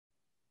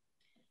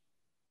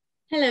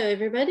Hello,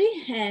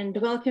 everybody, and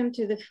welcome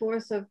to the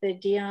fourth of the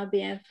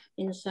DRBF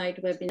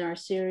Insight webinar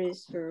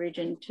series for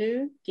Region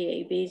 2,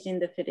 DABs in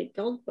the FIDIC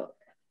Gold Book.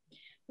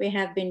 We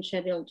have been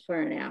scheduled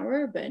for an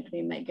hour, but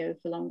we may go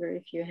for longer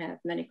if you have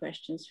many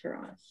questions for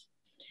us.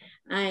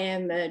 I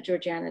am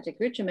Georgiana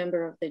Tekruch, a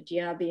member of the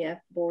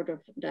DRBF Board of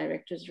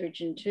Directors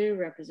Region 2,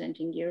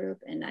 representing Europe,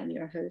 and I'm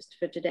your host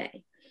for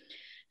today.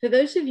 For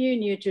those of you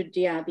new to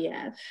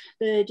DRBF,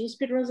 the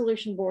Dispute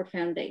Resolution Board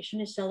Foundation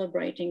is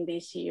celebrating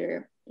this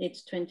year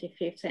its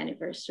 25th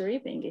anniversary,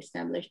 being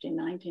established in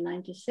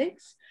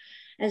 1996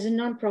 as a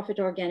non-profit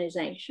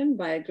organization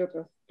by a group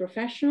of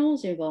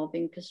professionals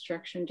involving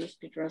construction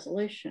dispute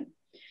resolution.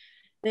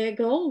 Their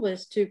goal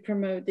was to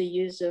promote the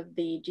use of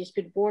the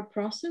dispute board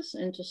process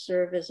and to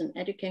serve as an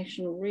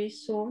educational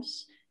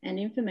resource and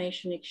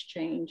information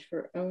exchange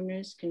for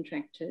owners,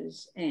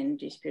 contractors, and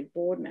dispute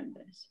board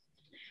members.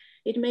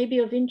 It may be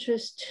of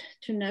interest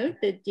to note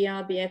that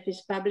DRBF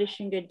is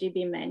publishing a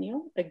DB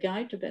manual, a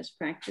guide to best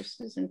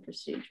practices and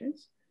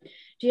procedures.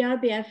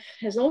 DRBF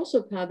has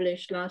also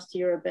published last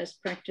year a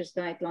best practice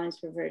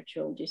guidelines for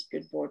virtual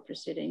dispute board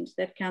proceedings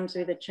that comes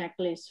with a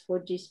checklist for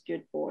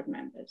dispute board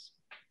members.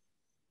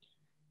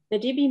 The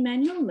DB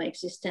manual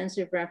makes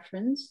extensive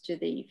reference to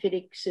the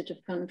FIDIC suite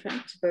of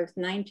contracts, both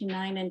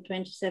 99 and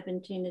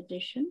 2017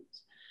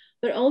 editions,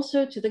 but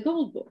also to the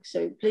Gold Book.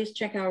 So please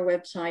check our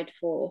website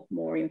for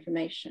more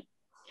information.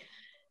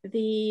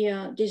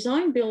 The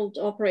design, build,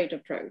 operate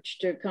approach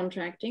to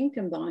contracting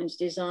combines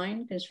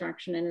design,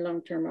 construction, and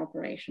long-term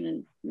operation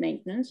and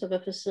maintenance of a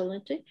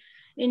facility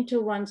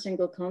into one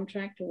single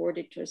contract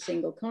awarded to a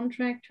single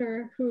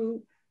contractor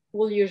who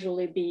will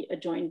usually be a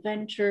joint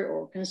venture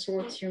or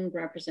consortium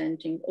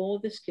representing all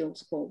the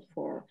skills called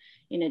for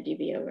in a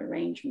DBO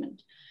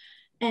arrangement.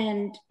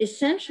 And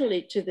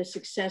essentially, to the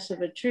success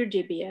of a true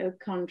DBO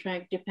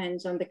contract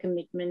depends on the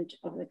commitment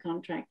of the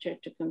contractor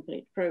to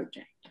complete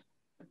project.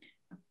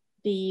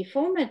 The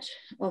format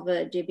of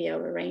a DBO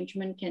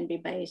arrangement can be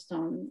based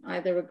on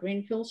either a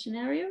greenfield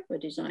scenario, a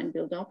design,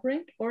 build,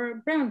 operate, or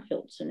a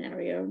brownfield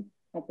scenario,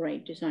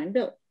 operate, design,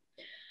 build.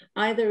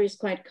 Either is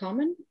quite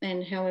common,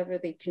 and however,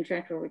 the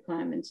contractual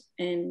requirements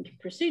and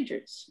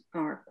procedures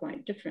are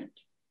quite different.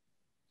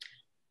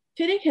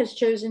 FIDIC has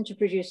chosen to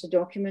produce a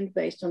document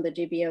based on the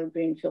DBO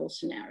greenfield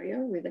scenario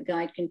with a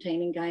guide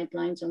containing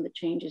guidelines on the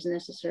changes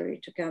necessary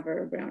to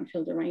cover a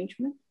brownfield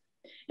arrangement.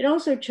 It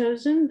also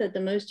chosen that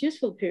the most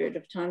useful period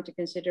of time to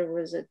consider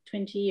was a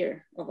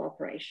 20-year of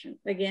operation,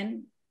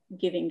 again,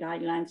 giving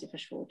guidelines if a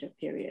shorter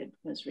period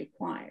was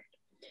required.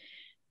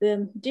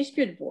 The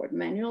dispute board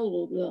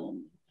manual will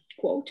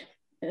quote,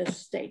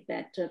 state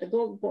that the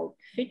Gold Book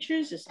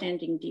features a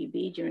standing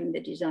DB during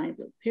the design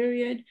build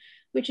period,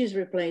 which is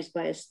replaced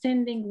by a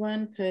standing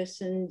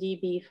one-person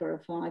DB for a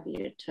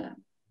 5-year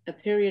term, a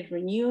period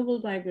renewable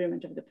by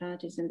agreement of the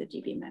parties and the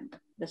DB member,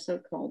 the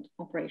so-called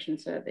Operation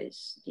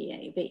Service,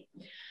 DAB.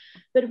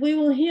 But we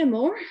will hear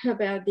more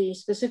about the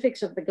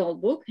specifics of the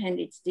Gold Book and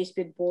its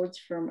dispute boards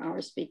from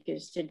our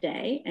speakers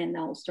today, and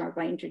I'll start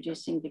by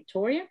introducing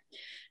Victoria.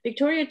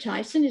 Victoria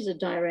Tyson is a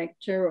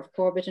director of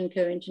Corbett &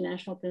 Co.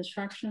 International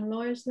Construction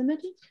Lawyers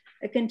Limited,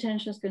 a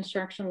contentious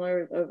construction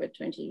lawyer with over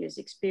 20 years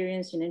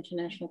experience in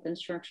international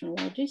construction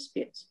law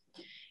disputes.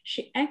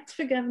 She acts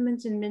for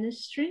governments and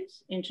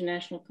ministries,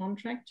 international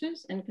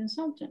contractors, and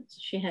consultants.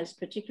 She has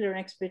particular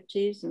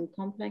expertise in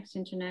complex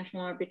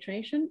international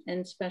arbitration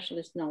and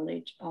specialist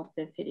knowledge of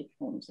the FIDIC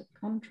forms of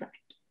contract.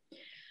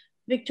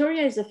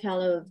 Victoria is a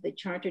fellow of the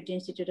Chartered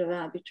Institute of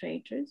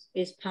Arbitrators,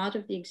 is part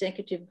of the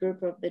executive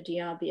group of the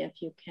DRBF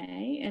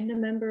UK, and a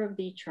member of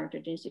the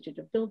Chartered Institute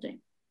of Building.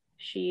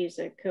 She is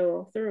a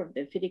co-author of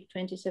the FIDIC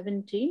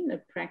 2017, a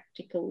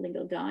practical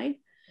legal guide.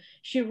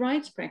 She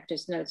writes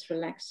practice notes for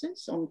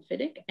Lexis on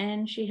FIDIC,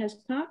 and she has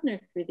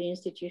partnered with the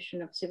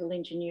Institution of Civil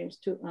Engineers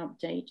to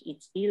update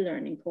its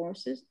e-learning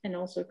courses and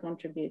also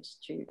contributes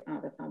to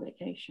other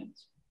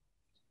publications.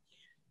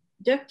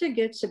 Dr.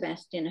 Gert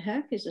Sebastian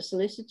Höck is a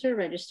solicitor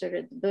registered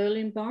at the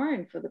Berlin Bar,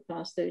 and for the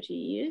past 30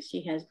 years,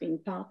 he has been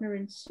partner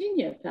and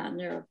senior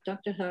partner of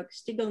Dr. Höck,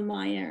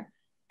 Stiegelmeier,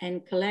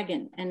 and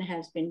Callaghan, and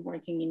has been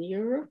working in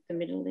Europe, the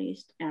Middle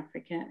East,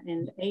 Africa,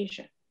 and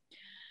Asia.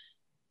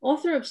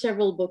 Author of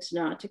several books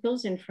and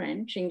articles in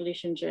French,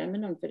 English, and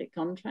German on FIDIC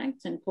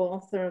contracts, and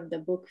co-author of the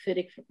book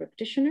FIDIC for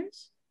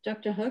Practitioners,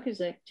 Dr. Höck is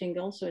acting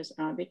also as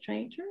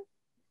arbitrator,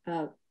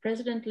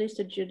 president list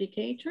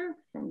adjudicator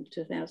from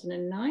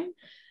 2009,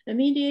 a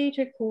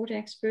mediator, court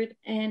expert,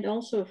 and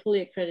also a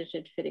fully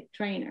accredited FIDIC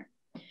trainer.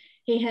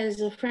 He was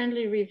a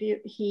friendly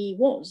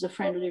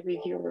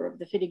reviewer of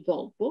the FIDIC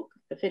Gold Book,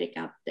 the FIDIC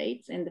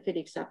updates, and the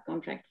FIDIC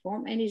subcontract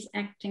form, and is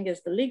acting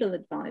as the legal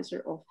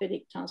advisor of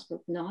FIDIC Task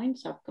Group 9,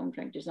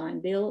 Subcontract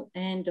Design Build,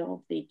 and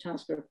of the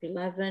Task Group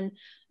 11,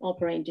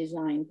 Operate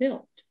Design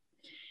Build.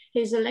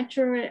 He's a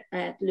lecturer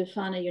at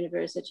Leuphana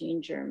University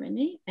in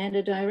Germany and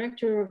a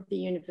director of the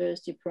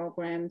university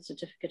program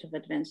Certificate of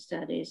Advanced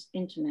Studies,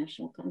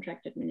 International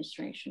Contract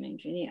Administration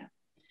Engineer.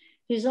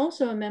 He's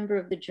also a member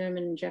of the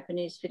German and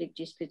Japanese FIDIC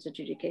Disputes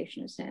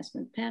Adjudication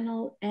Assessment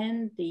Panel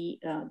and the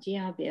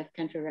DRBF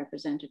country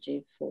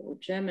representative for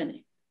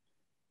Germany.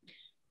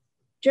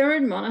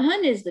 Gerard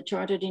Monaghan is the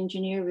chartered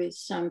engineer with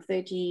some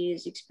 30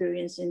 years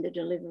experience in the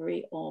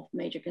delivery of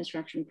major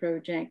construction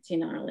projects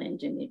in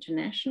Ireland and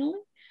internationally.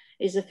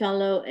 Is a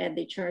fellow at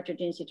the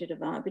Chartered Institute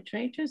of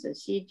Arbitrators, a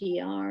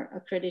CDR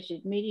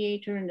accredited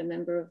mediator and a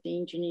member of the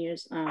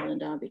Engineers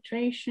Ireland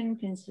Arbitration,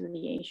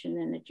 Conciliation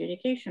and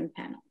Adjudication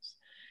panels.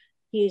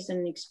 He is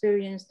an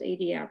experienced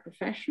ADR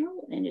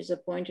professional and is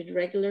appointed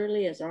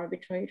regularly as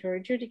arbitrator,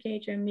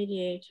 adjudicator,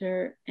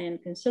 mediator,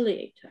 and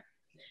conciliator.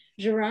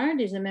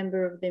 Gerard is a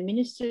member of the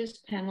Ministers'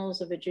 Panels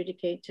of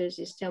Adjudicators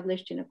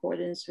established in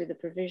accordance with the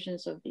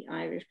provisions of the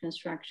Irish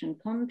Construction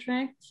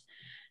Contracts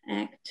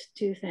Act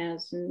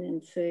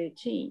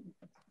 2013.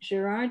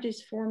 Gerard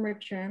is former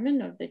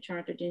chairman of the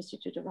Chartered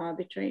Institute of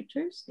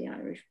Arbitrators, the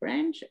Irish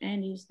branch,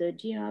 and is the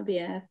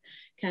DRBF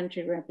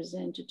country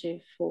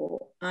representative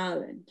for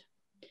Ireland.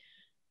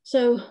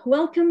 So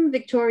welcome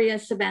Victoria,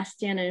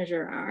 Sebastian, and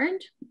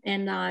Gerard.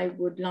 And I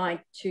would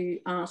like to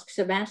ask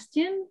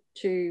Sebastian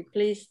to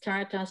please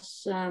start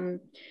us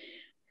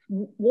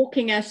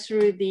walking us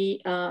through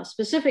the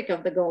specific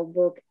of the Gold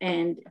Book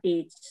and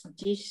its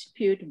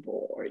dispute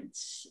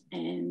boards.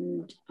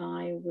 And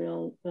I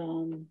will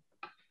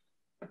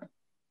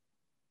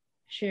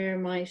share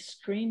my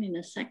screen in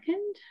a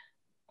second.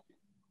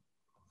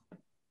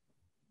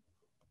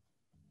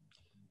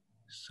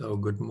 So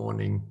good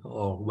morning,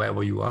 or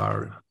wherever you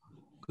are,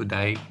 good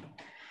day.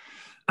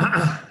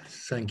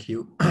 Thank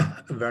you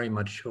very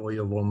much for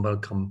your warm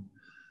welcome,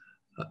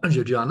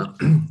 Georgiana.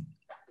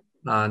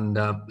 And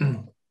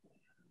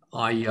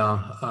I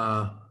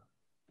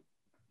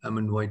am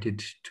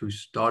invited to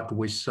start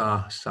with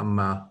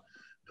some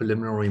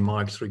preliminary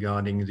remarks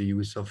regarding the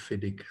use of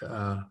FIDIC,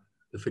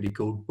 the FIDIC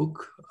Gold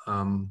Book,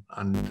 and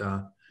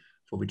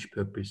for which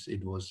purpose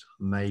it was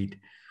made.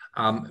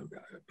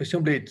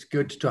 Presumably it's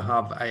good to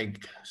have a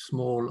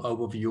small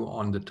overview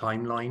on the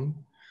timeline,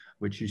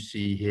 which you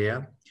see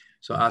here.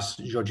 So as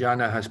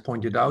Georgiana has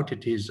pointed out,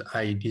 it is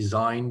a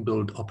design,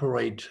 build,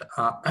 operate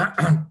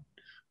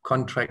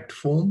contract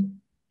form,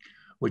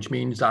 which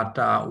means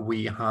that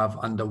we have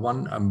under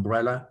one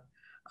umbrella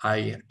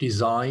a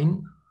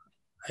design,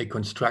 a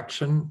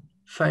construction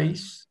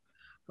phase,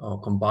 or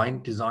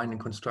combined design and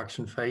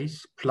construction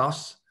phase,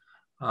 plus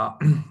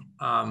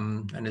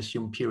an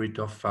assumed period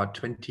of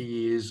 20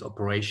 years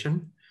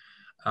operation,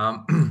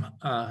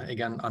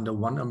 again under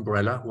one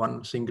umbrella,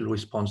 one single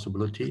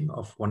responsibility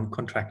of one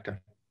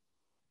contractor,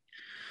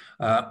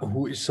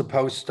 who is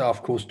supposed,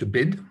 of course, to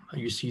bid.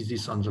 You see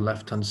this on the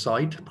left-hand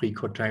side,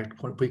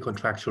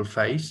 pre-contractual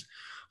phase,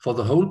 for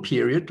the whole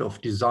period of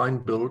design,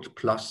 build,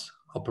 plus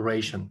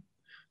operation.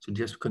 So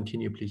just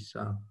continue, please,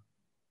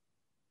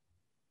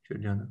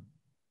 Juliana.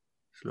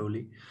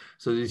 Slowly.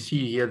 So you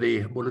see here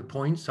the bullet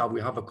points.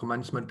 We have a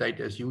commencement date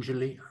as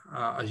usual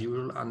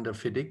under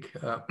FIDIC.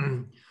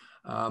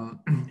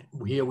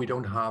 Here we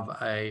don't have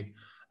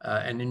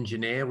an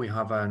engineer. We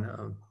have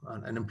an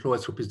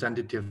employer's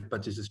representative,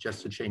 but this is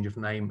just a change of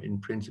name. In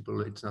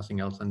principle, it's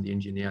nothing else than the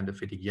engineer under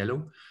FIDIC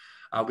yellow.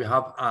 We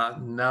have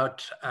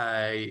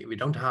we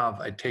don't have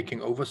a taking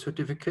over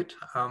certificate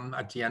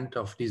at the end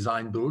of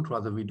design build.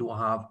 Rather, we do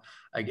have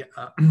a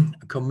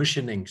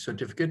commissioning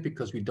certificate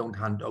because we don't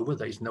hand over.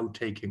 There is no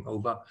taking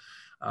over.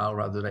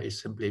 Rather, there is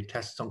simply a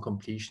test on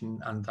completion,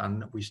 and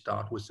then we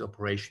start with the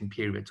operation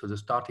period. So the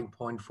starting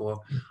point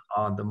for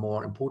the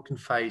more important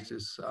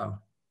phases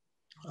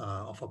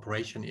of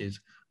operation is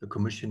the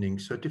commissioning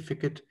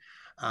certificate.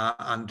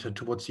 And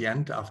towards the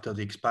end, after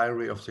the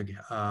expiry of the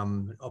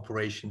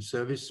operation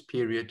service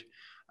period,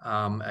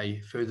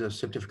 a further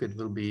certificate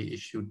will be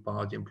issued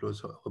by the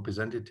employer's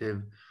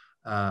representative,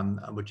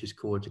 which is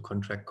called the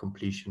contract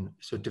completion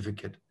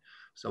certificate.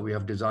 So we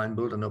have design,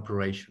 build, and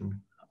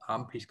operation.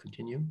 Please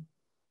continue.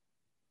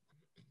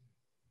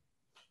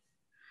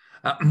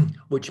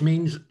 Which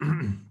means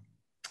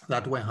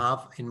that we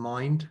have in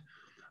mind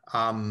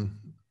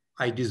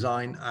a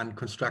design and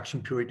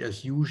construction period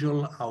as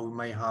usual. We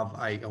may have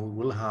we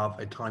will have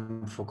a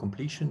time for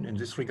completion in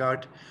this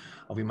regard.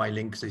 We might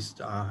link this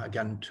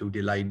again to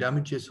delay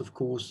damages, of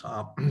course.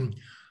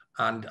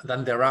 And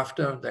then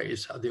thereafter, there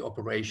is the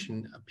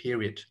operation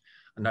period.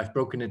 And I've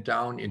broken it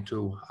down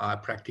into a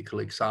practical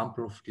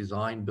example of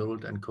design,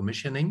 build, and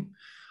commissioning.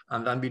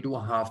 And then we do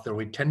have the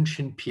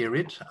retention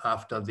period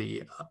after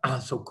the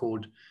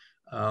so-called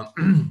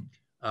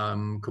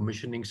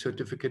commissioning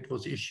certificate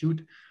was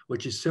issued,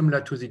 which is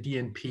similar to the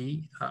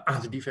DNP,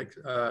 the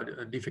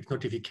defect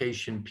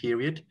notification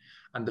period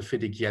and the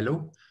FIDIC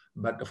yellow.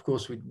 But of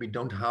course, we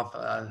don't have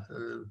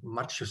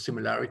much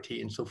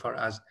similarity insofar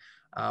as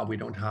we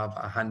don't have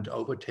a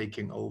handover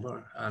taking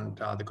over, and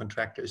the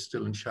contractor is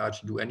still in charge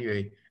to do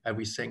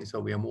everything. So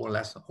we are more or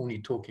less only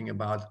talking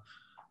about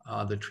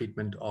the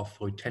treatment of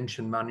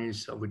retention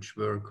monies which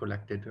were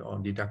collected or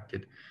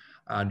deducted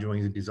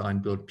during the design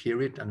build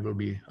period and will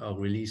be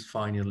released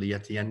finally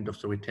at the end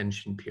of the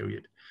retention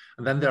period.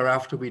 And then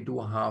thereafter, we do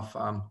have,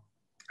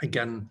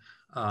 again,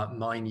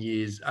 19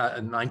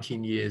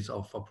 years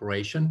of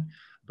operation,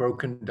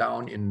 broken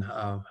down in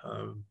a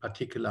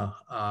particular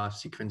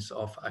sequence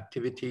of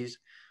activities,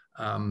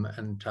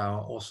 and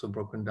also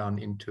broken down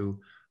into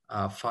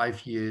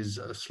 5 years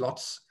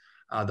slots.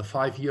 The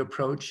 5-year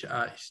approach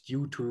is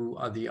due to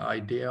the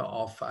idea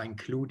of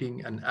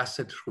including an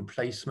asset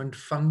replacement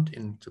fund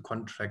in the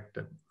contract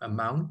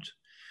amount,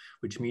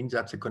 which means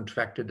that the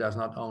contractor does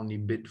not only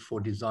bid for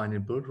design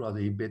and build, rather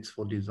he bids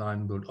for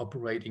design, build,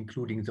 operate,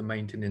 including the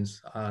maintenance,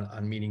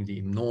 and meaning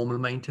the normal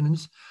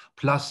maintenance,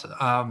 plus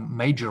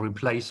major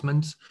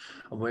replacements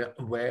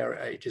where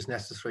it is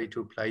necessary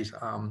to replace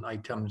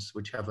items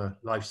which have a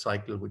life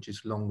cycle which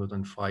is longer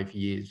than 5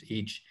 years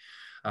each.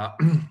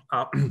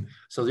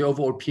 So the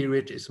overall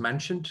period is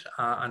mentioned,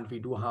 and we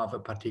do have a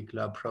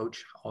particular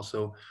approach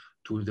also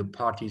to the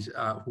parties,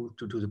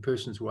 to the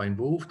persons who are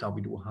involved.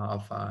 We do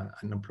have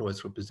an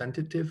employer's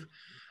representative.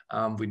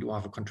 We do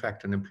have a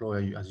contractor and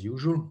employer as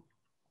usual.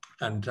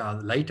 And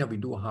later we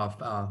do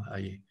have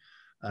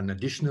an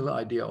additional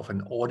idea of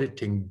an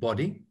auditing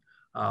body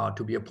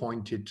to be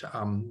appointed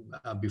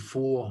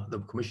before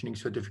the commissioning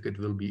certificate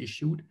will be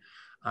issued,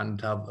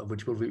 and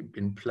which will be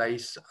in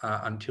place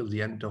until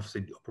the end of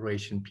the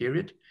operation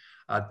period.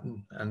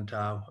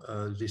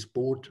 This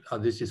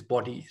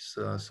body is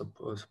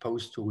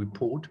supposed to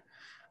report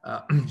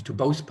to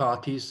both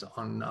parties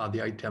on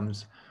the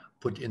items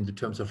put in the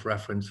terms of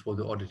reference for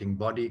the auditing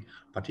body.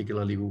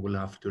 Particularly, we will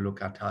have to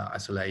look at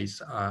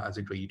SLAs as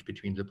agreed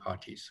between the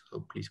parties.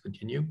 So please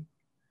continue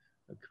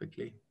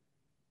quickly.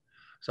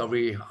 So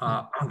we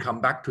come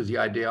back to the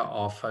idea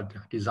of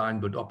design,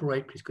 build,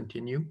 operate. Please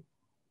continue.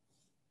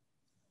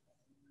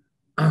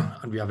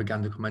 And we have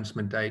again the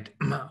commencement date.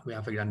 We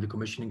have again the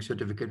commissioning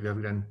certificate. We have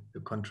again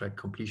the contract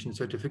completion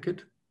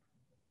certificate.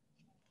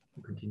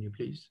 Continue,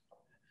 please.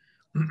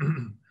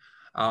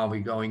 We're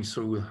going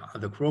through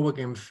the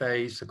pro-working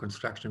phase, the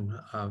construction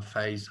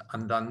phase,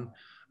 and then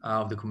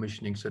the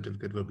commissioning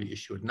certificate will be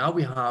issued. Now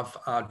we have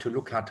to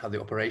look at the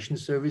operation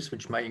service,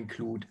 which may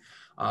include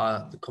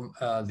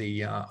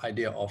the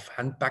idea of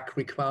handback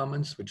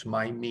requirements, which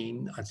might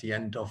mean at the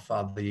end of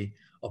the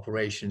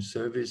operation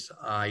service,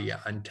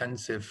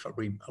 intensive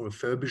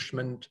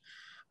refurbishment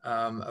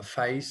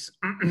phase,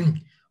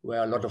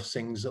 where a lot of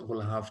things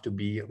will have to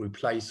be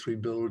replaced,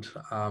 rebuilt,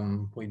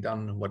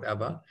 redone,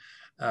 whatever.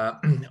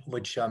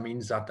 Which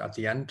means that at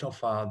the end of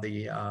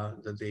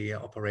the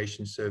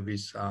operation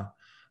service, a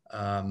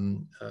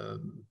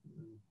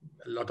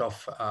lot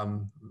of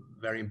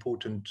very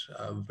important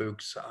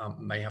works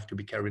may have to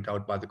be carried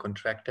out by the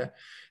contractor.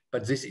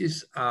 But this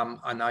is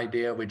an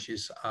idea which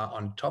is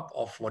on top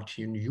of what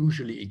you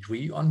usually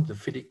agree on. The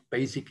FIDIC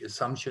basic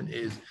assumption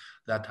is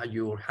that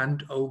you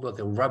hand over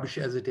the rubbish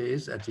as it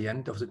is at the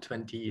end of the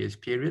 20 years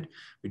period,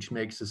 which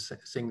makes the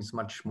things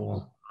much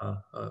more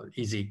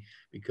easy,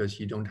 because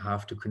you don't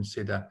have to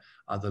consider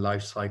the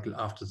life cycle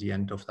after the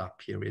end of that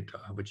period,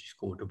 which is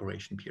called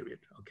operation period.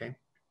 Okay,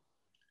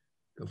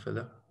 go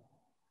further.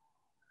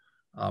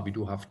 We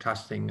do have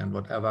testing and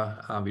whatever.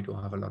 We do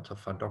have a lot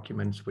of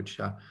documents which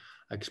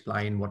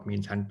explain what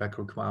means handback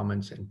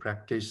requirements in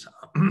practice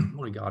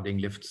regarding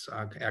lifts,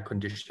 air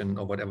conditioning,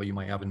 or whatever you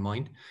might have in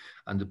mind,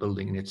 and the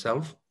building in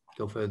itself.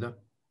 Go further.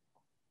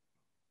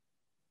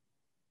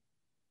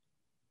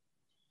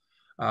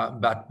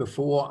 But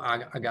before,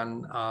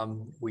 again,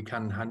 we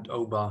can hand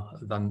over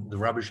then the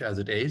rubbish as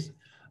it is,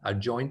 a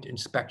joint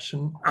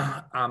inspection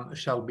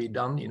shall be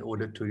done in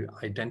order to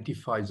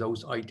identify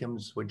those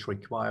items which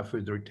require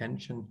further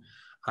attention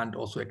and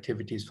also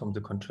activities from the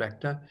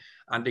contractor.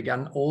 And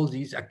again, all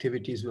these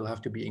activities will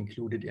have to be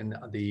included in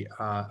the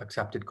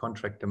accepted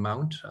contract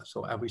amount.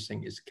 So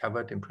everything is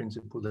covered. In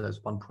principle,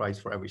 there's one price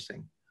for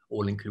everything,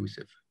 all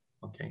inclusive.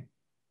 Okay.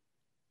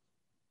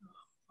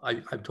 I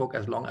talk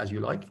as long as you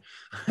like.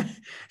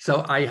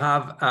 So I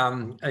have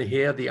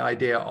here the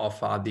idea of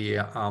the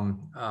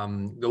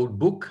gold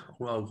book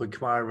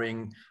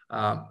requiring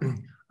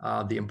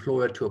the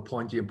employer to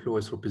appoint the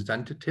employer's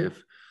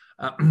representative.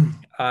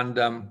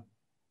 And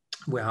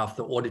we have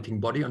the auditing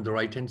body on the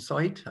right-hand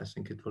side. I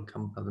think it will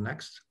come on the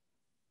next.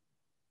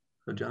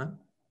 So, Jenna,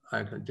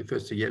 the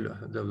first the yellow,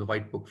 the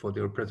white book for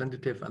the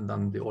representative, and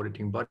then the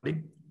auditing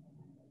body.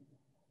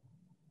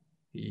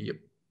 Yep.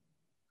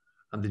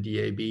 And the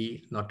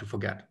DAB, not to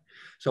forget.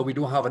 So we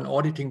do have an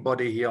auditing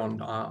body here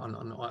on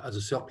as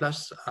a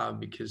surplus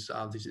because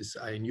this is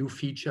a new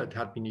feature. It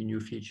had been a new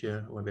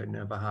feature where we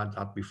never had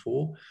that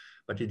before,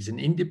 but it's an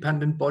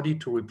independent body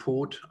to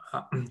report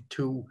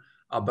to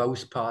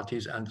both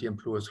parties and the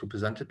employer's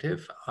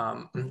representative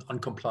on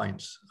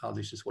compliance.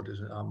 This is what is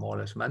more or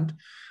less meant.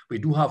 We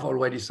do have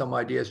already some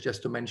ideas,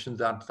 just to mention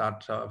that,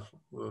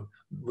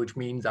 which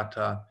means that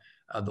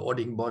the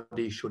auditing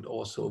body should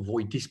also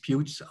avoid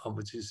disputes,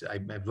 which is a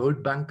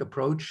World Bank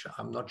approach.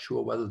 I'm not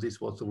sure whether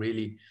this was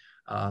really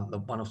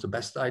one of the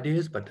best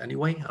ideas, but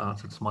anyway,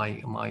 that's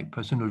my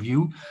personal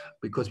view,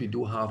 because we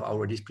do have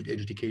our dispute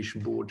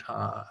adjudication board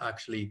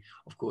actually,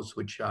 of course,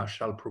 which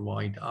shall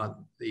provide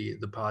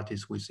the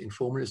parties with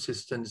informal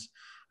assistance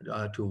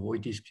to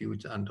avoid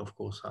disputes, and of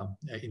course,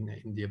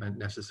 in the event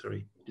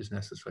necessary, it is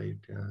necessary,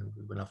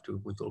 we will have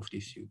to resolve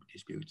these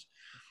disputes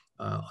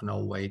on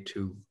our way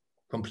to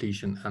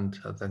completion, and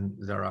then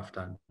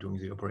thereafter during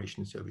the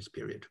operation service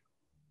period.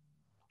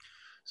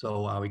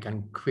 So we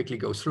can quickly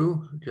go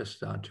through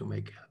just to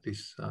make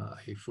this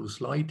a full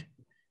slide,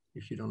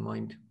 if you don't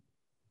mind.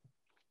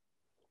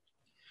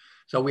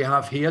 So we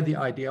have here the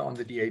idea on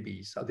the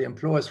DAB. So the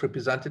employer's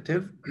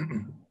representative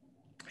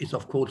is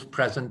of course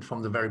present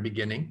from the very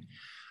beginning.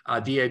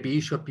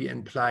 DAB should be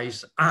in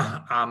place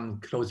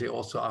closely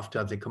also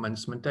after the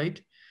commencement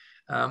date.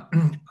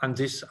 And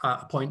this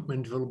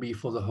appointment will be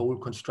for the whole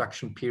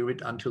construction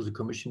period until the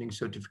commissioning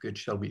certificate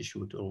shall be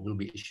issued or will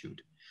be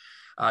issued.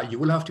 You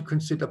will have to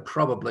consider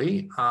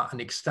probably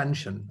an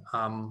extension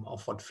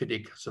of what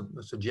FIDIC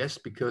suggests,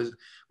 because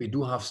we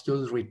do have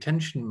still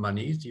retention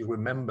monies, you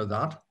remember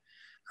that.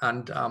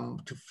 And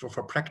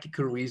for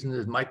practical reasons,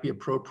 it might be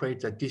appropriate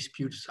that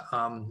disputes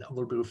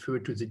will be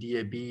referred to the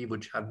DRB,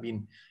 which have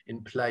been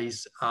in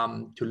place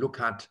to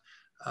look at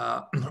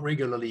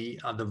regularly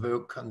the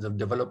work and the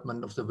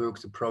development of the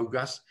work, the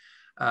progress.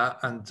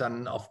 And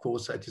then, of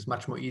course, it is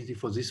much more easy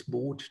for this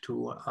board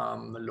to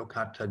look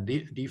at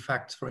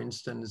defects, for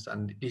instance,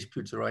 and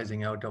disputes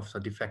arising out of the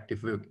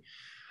defective work.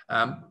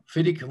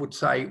 FIDIC would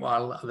say,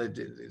 well,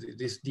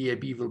 this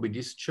DAB will be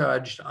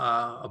discharged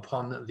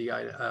upon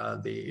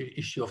the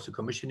issue of the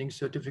commissioning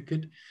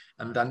certificate,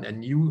 and then a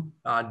new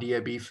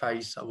DAB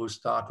phase will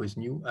start with a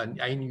new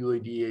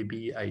DAB,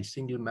 a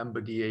single member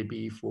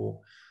DAB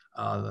for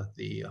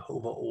the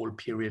overall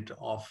period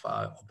of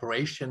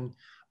operation,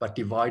 but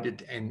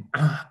divided in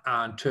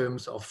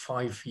terms of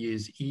 5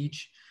 years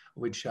each,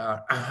 which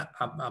are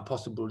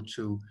possible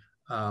to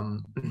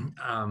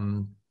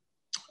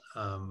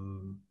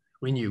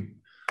renew.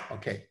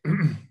 Okay,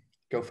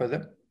 go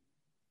further.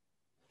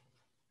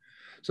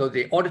 So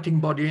the auditing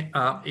body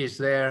is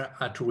there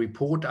to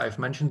report. I've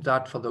mentioned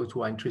that. For those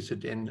who are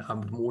interested in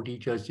more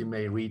details, you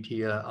may read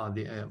here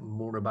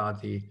more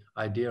about the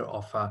idea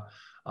of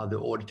the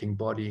auditing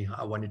body,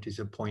 when it is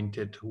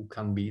appointed, who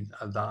can be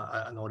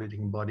an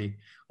auditing body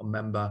or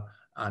member,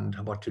 and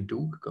what to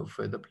do. Go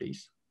further,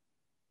 please.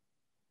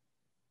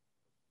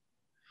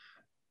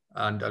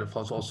 And of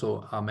course,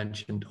 also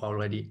mentioned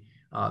already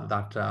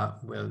that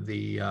well,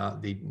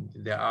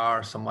 there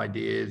are some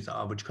ideas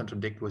which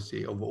contradict with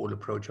the overall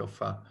approach of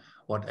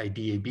what a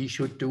DAB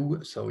should do.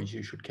 So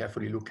you should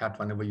carefully look at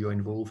whenever you're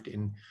involved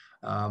in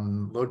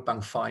World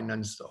Bank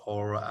finance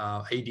or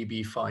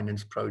ADB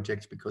finance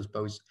projects, because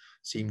both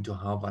seem to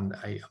have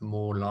a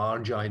more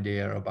large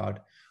idea about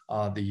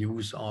the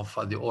use of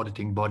the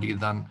auditing body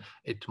than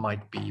it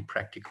might be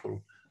practical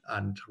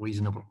and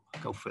reasonable.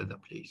 Go further,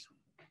 please.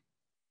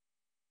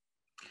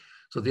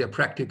 So the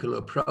practical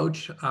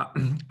approach,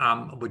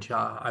 which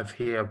I've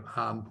here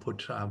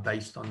put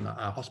based on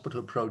a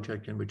hospital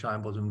project in which I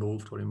was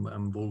involved or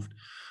involved.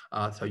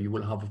 So you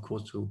will have, of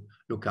course, to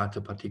look at the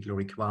particular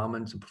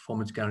requirements, the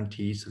performance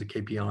guarantees, the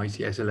KPIs,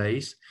 the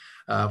SLAs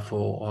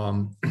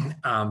for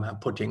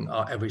putting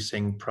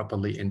everything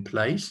properly in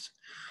place.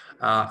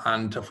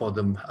 And for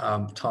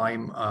the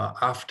time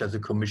after the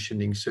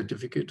commissioning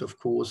certificate, of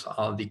course,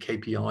 the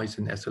KPIs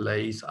and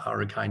SLAs are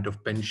a kind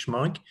of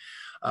benchmark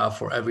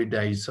for every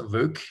day's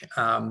work,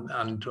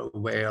 and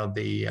where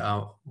the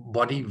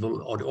body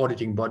will, or the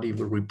auditing body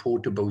will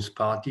report to both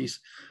parties,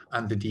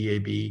 and the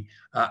DAB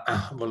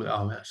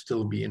will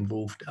still be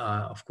involved,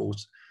 of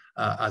course,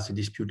 as a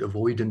dispute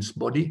avoidance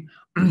body,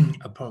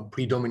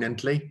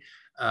 predominantly,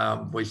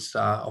 with,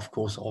 of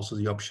course, also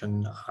the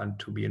option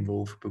to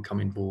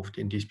become involved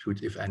in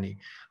disputes, if any.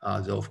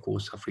 Though, of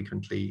course,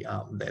 frequently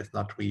there's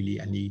not really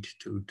a need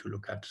to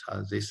look at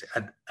this.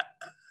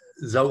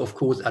 Though, of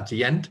course, at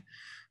the end,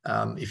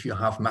 if you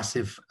have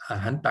massive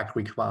handback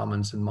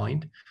requirements in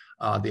mind,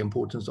 the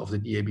importance of the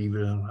DAB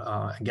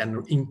will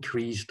again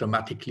increase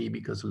dramatically,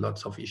 because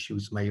lots of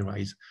issues may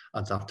arise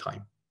at that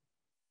time.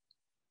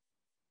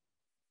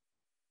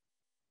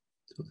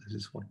 So this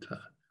is what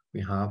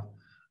we have,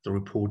 the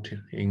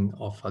reporting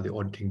of the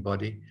auditing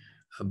body,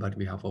 but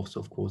we have also,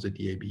 of course, a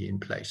DAB in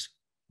place.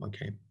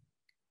 Okay.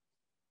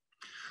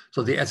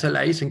 So the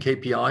SLAs and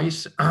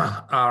KPIs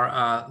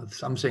are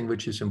something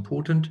which is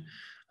important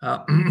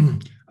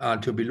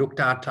to be looked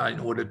at in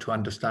order to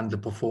understand the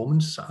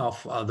performance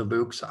of the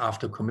works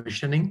after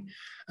commissioning,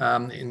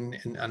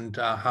 and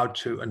how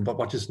to, and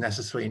what is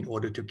necessary in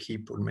order to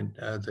keep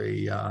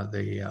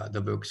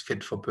the works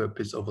fit for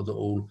purpose over the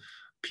whole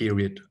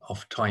period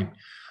of time.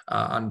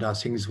 And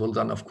things will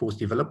then, of course,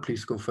 develop.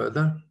 Please go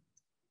further.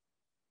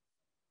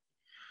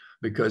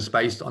 Because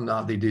based on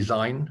the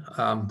design,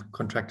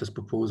 contractor's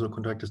proposal,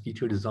 contractor's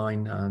detailed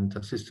design,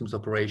 and systems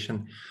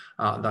operation,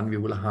 then we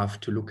will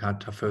have to look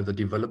at further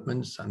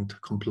developments and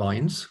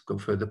compliance. Go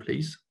further,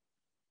 please.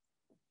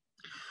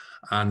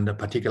 And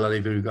particularly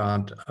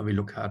we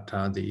look at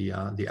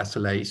the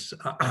SLAs,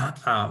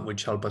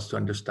 which help us to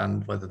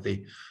understand whether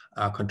the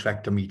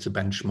contractor meets a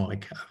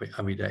benchmark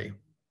every day.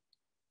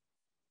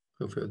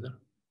 Go further.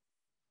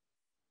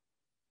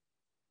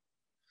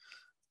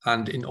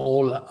 And in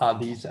all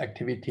these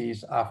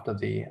activities, after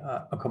the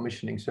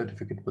commissioning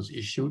certificate was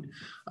issued,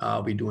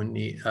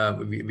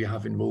 we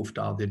have involved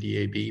the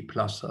DAB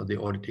plus the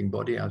auditing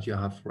body, as you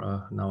have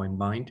now in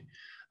mind.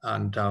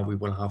 And we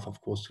will have,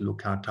 of course, to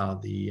look at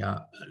the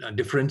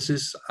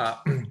differences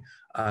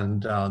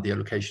and the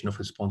allocation of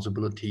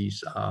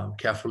responsibilities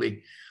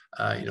carefully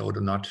in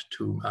order not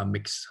to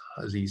mix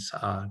these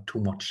too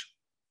much.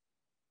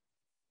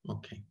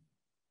 Okay.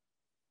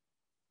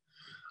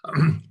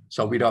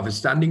 So we do have a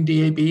standing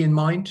DAB in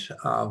mind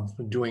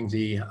during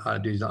the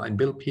design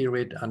build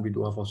period, and we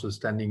do have also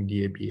standing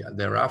DAB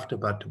thereafter,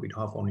 but we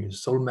have only a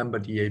sole member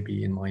DAB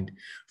in mind.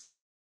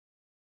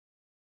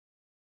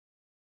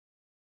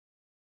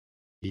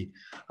 The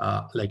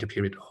later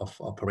period of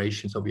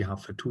operation. So we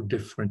have two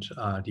different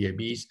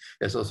DABs.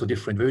 There's also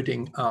different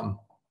wording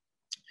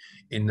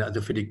in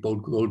the FIDIC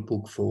Gold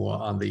Book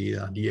for the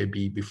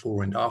DAB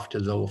before and after,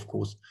 though of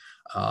course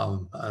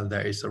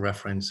there is a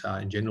reference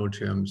in general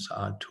terms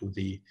to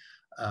the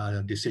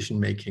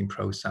decision-making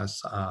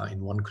process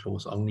in one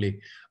clause only,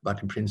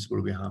 but in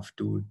principle we have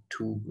two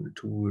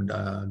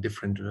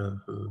different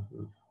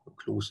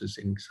clauses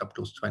in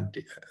subclause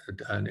 20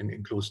 and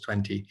in clause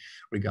 20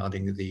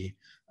 regarding the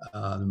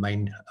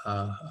main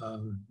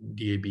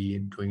DAB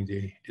during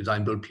the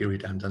design build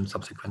period, and then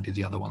subsequently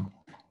the other one.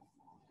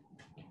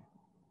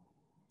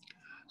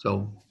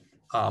 So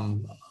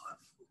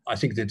I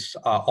think it's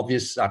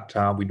obvious that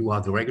we do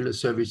have the regular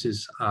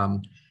services,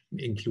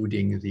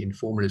 including the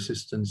informal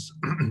assistance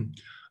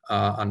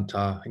and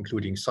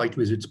including site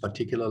visits,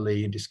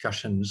 particularly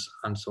discussions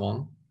and so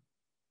on,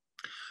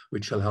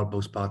 which shall help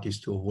both parties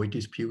to avoid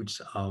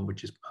disputes,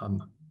 which is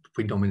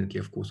predominantly,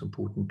 of course,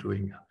 important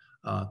during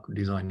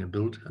design and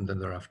build, and then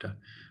thereafter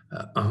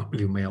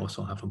you may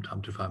also have from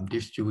time to time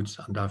disputes,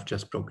 and I've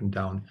just broken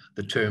down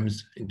the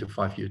terms into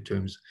 5-year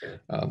terms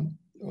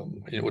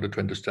in order to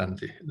understand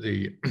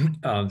the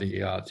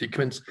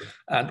sequence,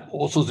 and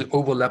also the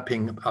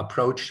overlapping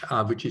approach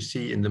which you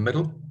see in the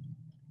middle,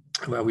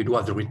 where we do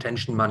have the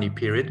retention money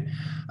period,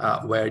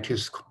 where it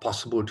is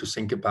possible to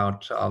think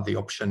about the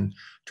option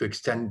to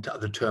extend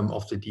the term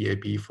of the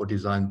DAB for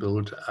design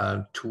build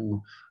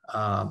to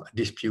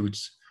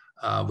disputes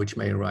which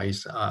may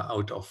arise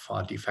out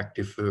of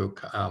defective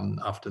work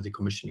after the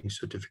commissioning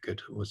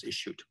certificate was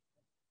issued.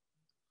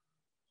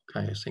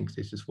 Okay, I think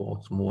this is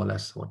more or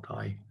less what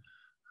I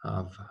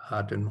have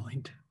had in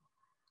mind.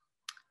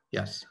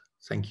 Yes,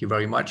 thank you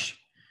very much.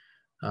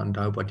 And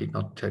I hope I did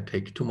not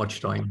take too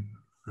much time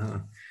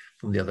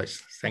from the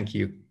others. Thank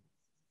you.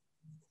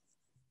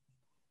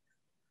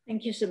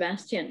 Thank you,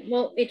 Sebastian.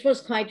 Well, it was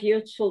quite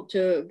useful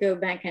to go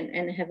back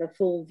and have a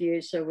full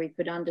view so we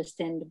could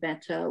understand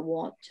better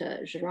what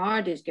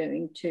Gerard is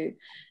going to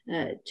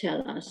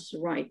tell us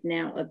right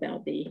now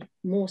about the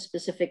more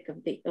specific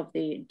of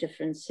the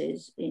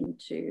differences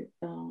into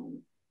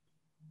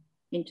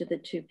the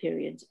two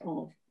periods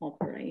of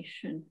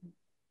operation.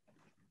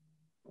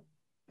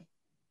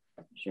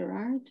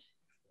 Gerard?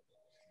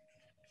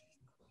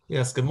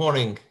 Yes, good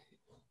morning,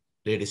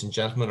 ladies and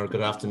gentlemen, or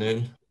good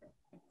afternoon,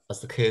 as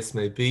the case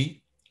may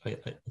be. I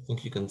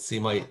think you can see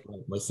my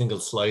single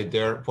slide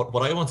there.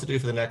 What I want to do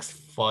for the next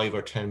 5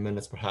 or 10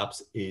 minutes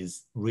perhaps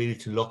is really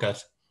to look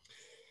at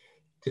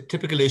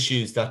typical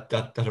issues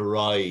that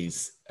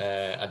arise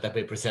and that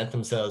may present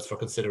themselves for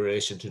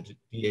consideration to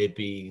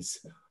DABs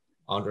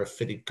under a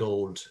FIDIC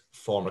Gold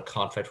formal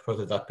contract,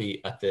 whether that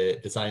be at the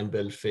design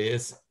build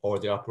phase or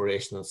the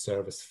operational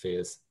service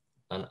phase.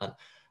 And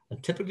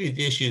typically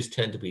the issues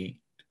tend to be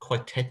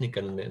quite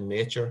technical in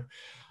nature.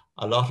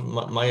 A lot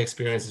of my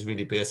experience is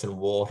really based on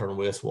water and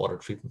wastewater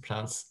treatment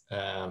plants.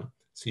 So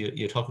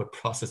you're talking about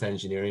process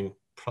engineering,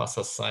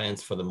 process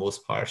science for the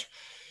most part.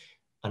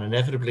 And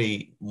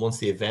inevitably, once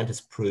the event is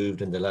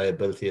proved and the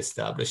liability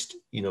established,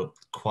 you know,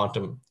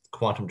 quantum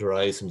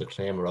derives from the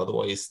claim or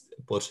otherwise.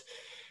 But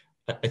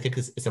I think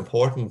it's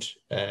important,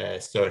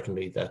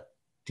 certainly, that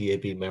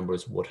DAB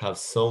members would have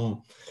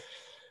some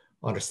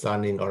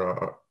understanding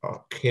or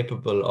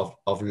capable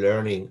of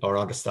learning or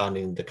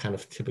understanding the kind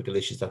of typical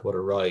issues that would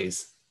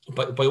arise.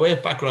 By way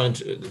of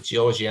background,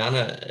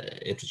 Georgiana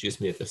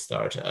introduced me at the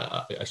start.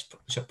 I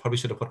probably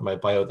should have put in my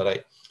bio that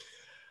I,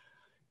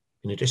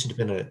 in addition to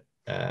being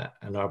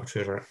an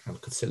arbitrator and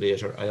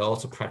conciliator, I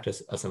also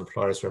practice as an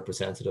employer's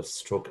representative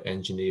stroke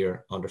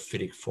engineer under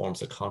FIDIC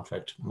forms of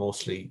contract,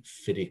 mostly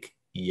FIDIC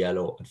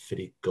Yellow and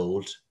FIDIC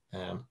Gold.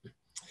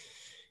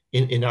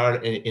 In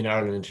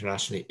Ireland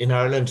internationally. In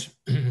Ireland,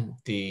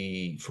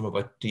 from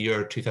about the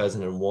year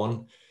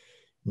 2001,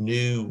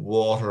 new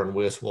water and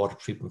wastewater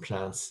treatment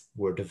plants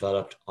were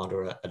developed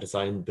under a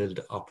design, build,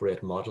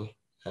 operate model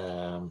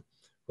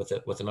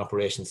with an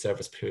operation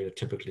service period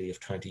typically of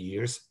 20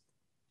 years.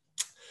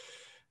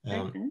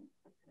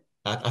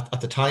 At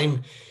the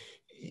time,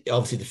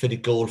 obviously the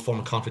FIDIC Gold form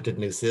of contract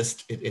didn't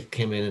exist. It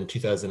came in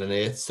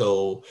 2008.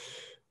 So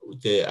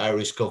the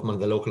Irish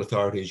government and the local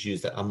authorities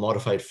used a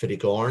modified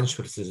FIDIC Orange,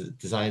 which is a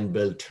design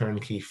build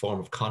turnkey form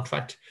of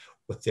contract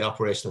with the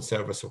operational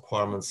service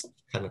requirements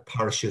kind of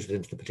parachuted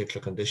into the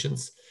particular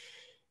conditions.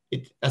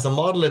 As a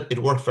model, it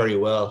worked very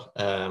well.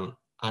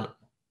 And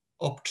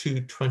up to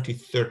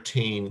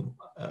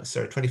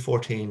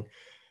 2014,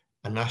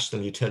 a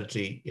national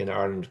utility in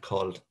Ireland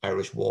called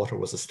Irish Water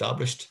was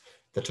established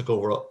that took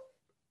over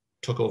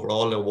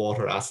all the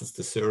water assets,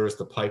 the sewers,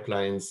 the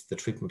pipelines, the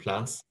treatment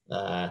plants,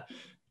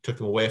 took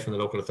them away from the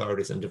local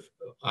authorities and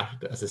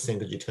acted as a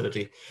single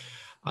utility.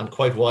 And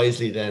quite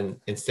wisely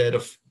then, instead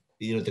of,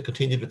 they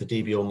continued with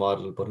the DBO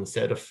model, but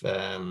instead of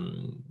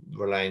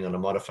relying on a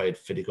modified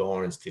FIDIC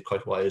Orange, they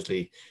quite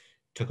wisely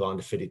took on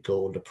the FIDIC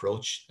Gold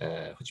approach,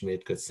 which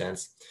made good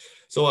sense.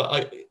 So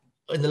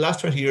in the last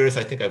 20 years,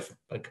 I think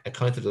I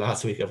counted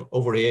last week,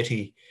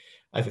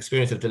 I've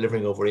experienced of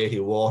delivering over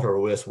 80 water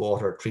or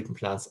wastewater treatment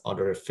plants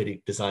under a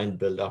FIDIC design,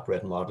 build,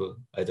 operate model,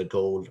 either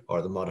Gold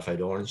or the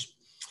modified Orange.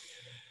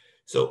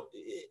 So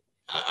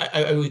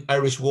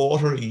Irish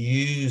Water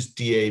used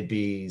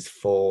DABs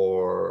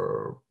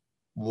for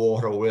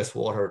water or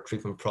wastewater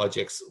treatment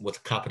projects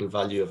with capital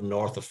value of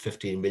north of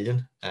 15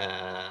 million.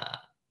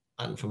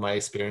 And from my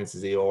experience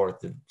as EOR,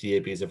 the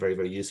DABs are very,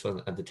 very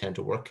useful and they tend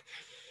to work.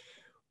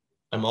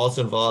 I'm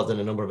also involved in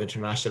a number of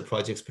international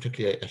projects,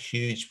 particularly a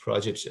huge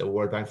project, a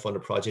World Bank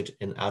funded project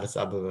in Addis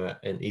Ababa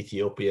in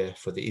Ethiopia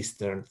for the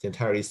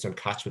entire eastern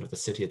catchment of the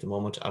city at the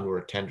moment. And we're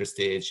at tender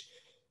stage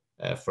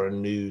for a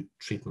new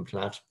treatment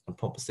plant and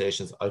pump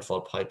stations,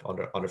 outfall pipe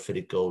under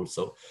FIDIC Gold.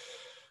 So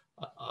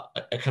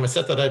I kind of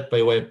set that out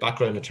by way of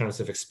background in terms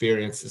of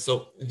experience.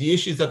 So the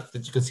issues that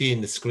you can see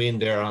in the screen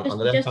there on the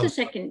left. Just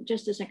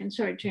a second.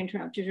 Sorry to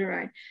interrupt you,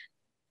 Gerard.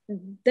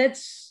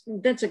 That's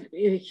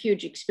a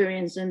huge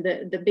experience and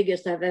the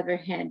biggest I've ever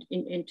had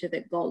into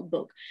the Gold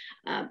Book.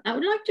 I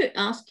would like to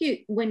ask you,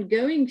 when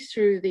going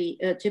through the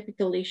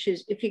typical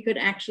issues, if you could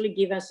actually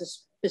give us a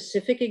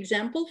specific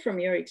example from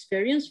your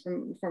experience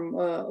from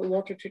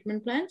water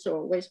treatment plants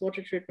or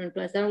wastewater treatment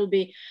plants. That will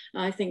be,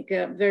 I think,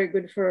 very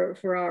good for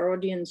our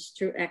audience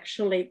to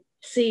actually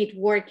see it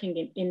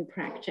working in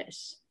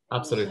practice.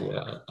 Absolutely.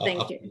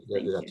 Thank you.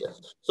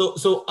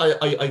 So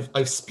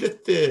I've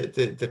split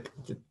the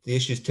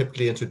issues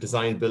typically into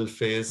design build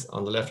phase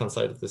on the left hand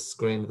side of the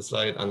screen of the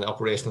slide and the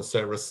operational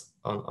service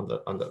on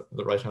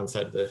the right hand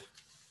side of the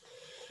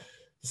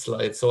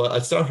slide. So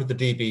I'll start with the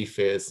DB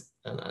phase.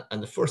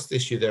 And the first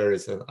issue there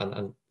is,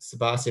 and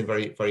Sebastian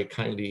very, very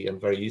kindly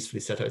and very usefully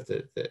set out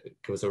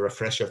give us a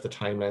refresher of the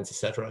timelines,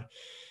 etc.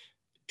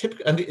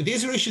 And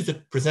these are issues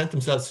that present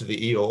themselves to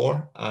the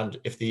EOR, and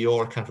if the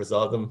EOR can't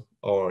resolve them,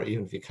 or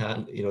even if you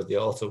can, they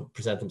also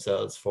present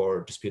themselves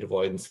for dispute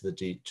avoidance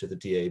to the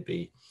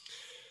DAB.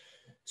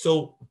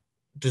 So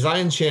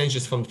design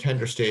changes from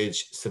tender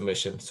stage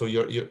submission. So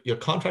your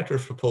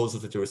contractor's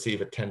proposals that you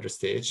receive at tender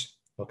stage,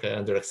 okay,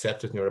 and they're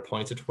accepted and you're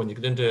appointed. When you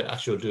get into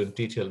actual doing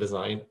detailed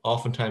design,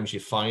 oftentimes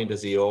you find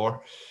as EOR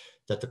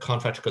that the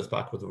contractor comes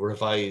back with a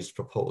revised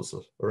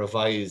proposal, a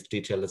revised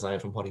detailed design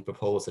from what he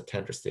proposed at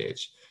tender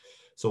stage.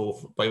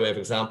 So by way of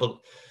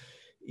example,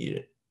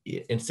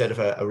 instead of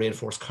a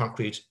reinforced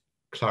concrete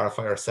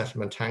clarifier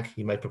settlement tank,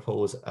 he might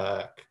propose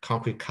a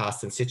concrete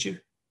cast in situ,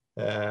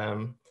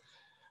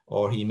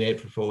 or he may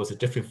propose a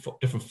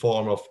different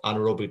form of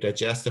anaerobic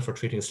digester for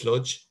treating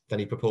sludge than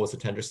he proposed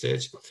at tender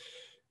stage.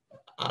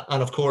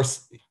 And of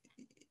course,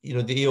 the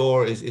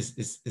EOR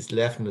is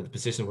left in the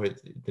position where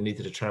they need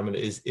to determine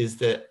is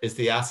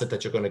the asset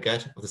that you're going to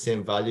get of the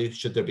same value?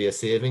 Should there be a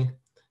saving?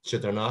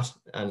 Should there not?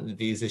 And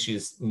these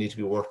issues need to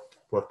be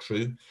worked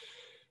through.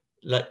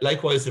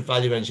 Likewise, the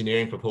value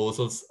engineering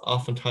proposals,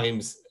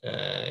 oftentimes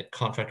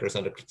contractors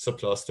under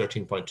subclause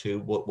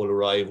 13.2 will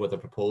arrive with a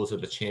proposal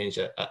to change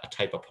a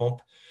type of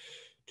pump,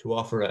 to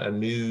offer a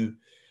new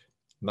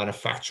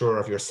manufacturer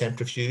of your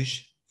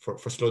centrifuge for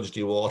sludge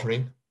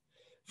dewatering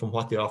from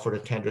what they offered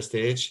at tender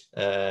stage.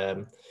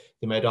 They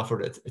might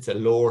offer it's a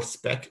lower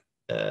spec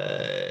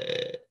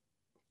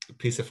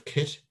piece of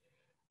kit,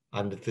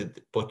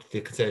 but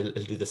they could say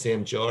it'll do the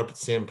same job, the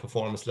same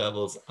performance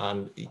levels,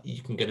 and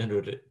you can get into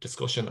a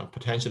discussion on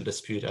potential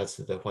dispute as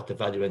to what the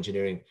value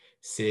engineering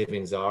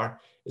savings are.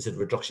 Is it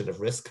reduction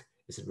of risk?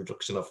 Is it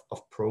reduction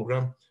of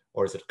program?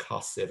 Or is it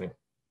cost saving?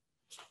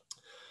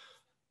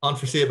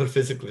 Unforeseeable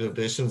physical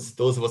conditions.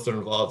 Those of us that are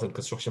involved in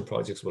construction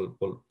projects will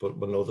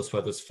know this,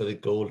 whether it's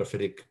FIDIC Gold or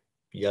FIDIC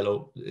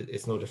Yellow,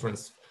 it's no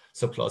difference.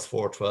 Subclause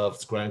 412,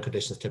 it's ground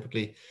conditions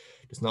typically.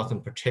 There's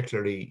nothing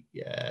particularly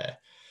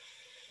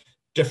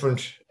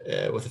different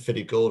with the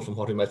FIDIC Gold from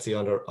what we might see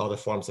under other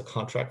forms of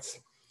contracts.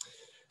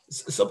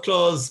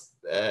 Subclause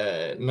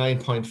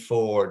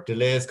 9.4,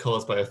 delays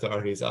caused by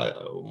authorities.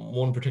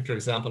 One particular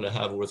example I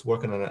have was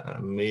working on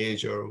a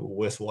major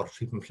wastewater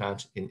treatment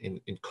plant in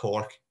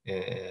Cork,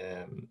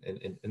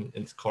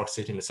 in Cork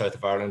City in the south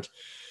of Ireland.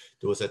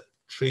 There was a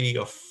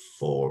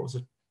 4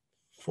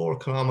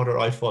 kilometre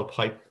outfall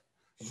pipe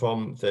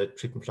from the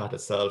treatment plant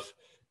itself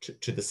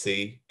to the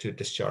sea, to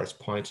discharge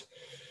point.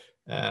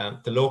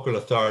 The local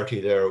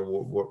authority there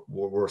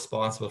were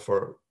responsible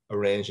for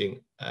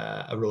arranging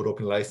a road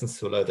opening license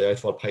to allow the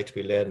outfall pipe to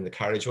be laid in the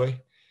carriageway.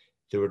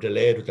 They were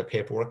delayed with their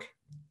paperwork,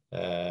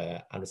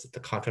 and the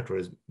contractor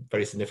was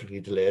very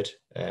significantly delayed.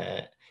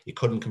 He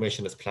couldn't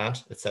commission his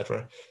plant,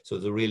 etc. So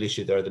there's a real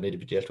issue there that needed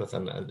to be dealt with,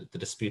 and the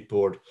dispute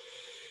board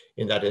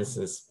in that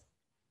instance,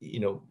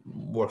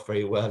 worked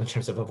very well in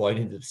terms of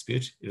avoiding the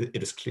dispute.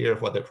 It is clear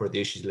where the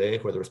issues lay,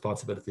 where the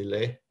responsibility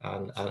lay,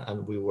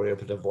 and we were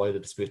able to avoid a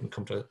dispute and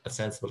come to a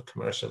sensible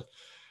commercial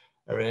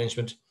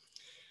arrangement.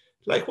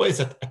 Likewise,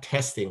 at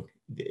testing,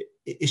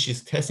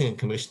 testing and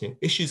commissioning,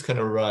 issues can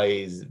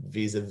arise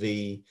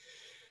vis-a-vis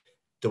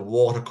the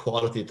water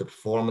quality, the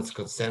performance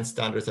consent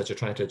standards that you're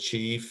trying to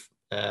achieve,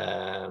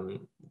 the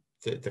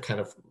kind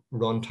of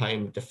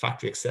runtime, the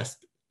factory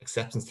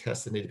acceptance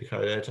tests that need to be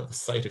carried out, the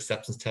site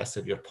acceptance tests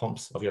of your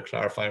pumps, of your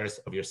clarifiers,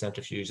 of your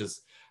centrifuges,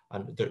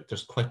 and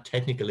there's quite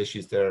technical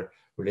issues there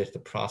related to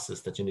the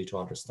process that you need to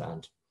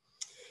understand.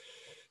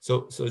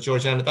 So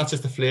Georgiana, that's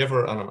just a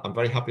flavour, and I'm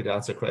very happy to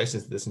answer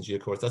questions to this in due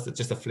course. That's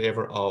just a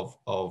flavour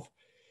of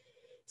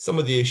some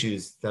of the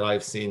issues that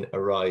I've seen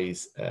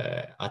arise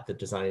at the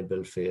design and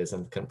build phase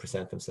and can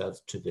present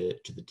themselves to the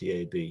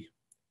DAB.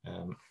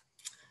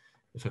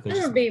 If I can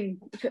just...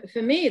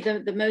 For me,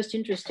 the most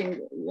interesting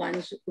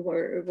ones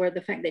were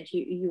the fact that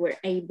you were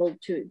able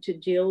to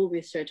deal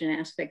with certain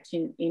aspects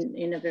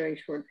in a very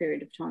short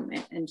period of time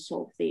and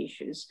solve the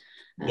issues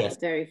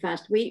very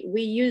fast.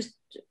 We used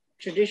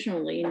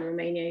traditionally in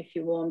Romania, if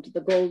you want,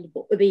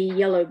 the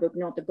yellow book,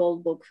 not the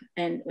gold book,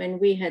 and when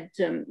we had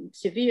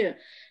severe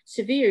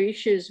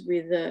issues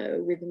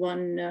with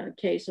one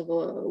case of a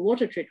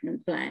water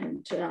treatment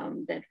plant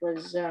that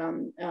was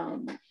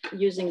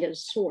using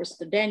as source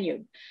the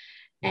Danube.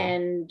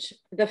 And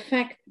the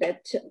fact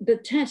that the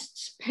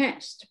tests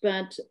passed,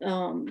 but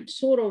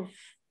sort of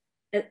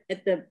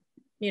at the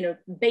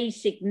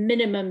basic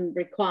minimum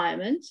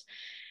requirements.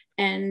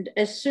 And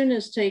as soon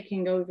as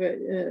taking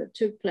over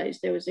took place,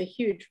 there was a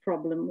huge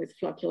problem with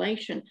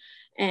flocculation,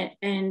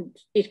 and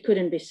it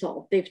couldn't be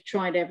solved. They've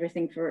tried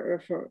everything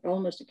for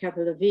almost a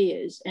couple of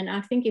years. And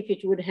I think if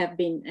it would have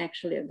been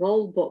actually a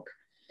gold book,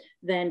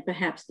 then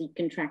perhaps the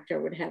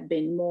contractor would have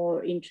been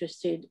more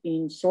interested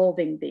in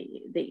solving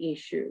the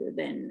issue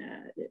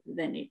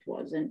than it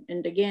was.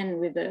 And again,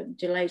 with the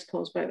delays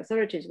caused by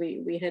authorities,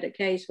 we had a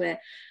case where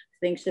I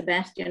think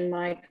Sebastian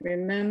might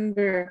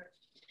remember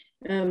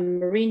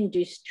marine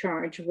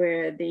discharge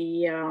where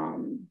the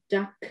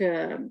duck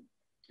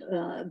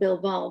bill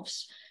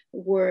valves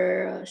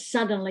were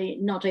suddenly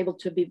not able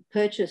to be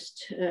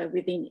purchased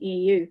within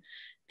EU,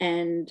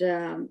 and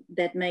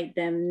that made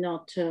them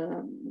not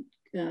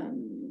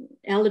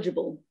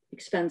eligible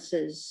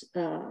expenses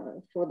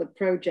for the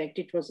project.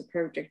 It was a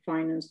project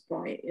financed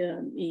by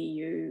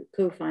EU,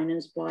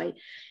 co-financed by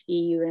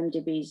EU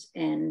MDBs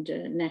and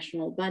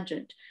national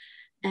budget.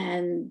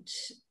 And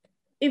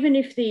even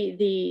if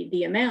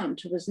the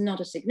amount was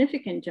not a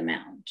significant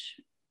amount,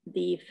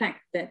 the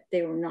fact that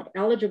they were not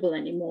eligible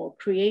anymore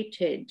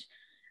created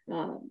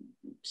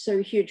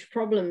so huge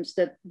problems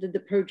that the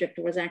project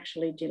was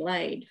actually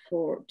delayed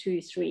for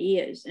 2-3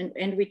 years.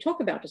 And we talk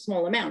about a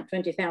small amount,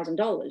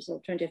 $20,000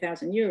 or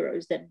 20,000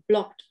 euros, that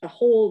blocked a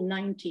whole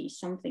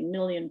 90-something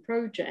million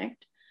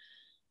project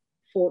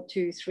for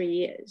 2-3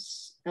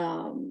 years.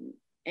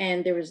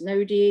 And there was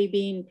no DAB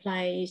in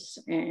place,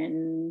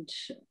 and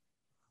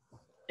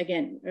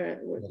again,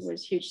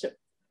 was huge. So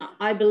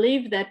I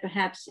believe that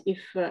perhaps if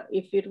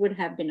it would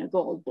have been a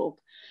gold book,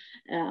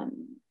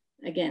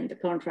 again, the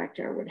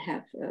contractor would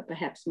have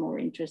perhaps more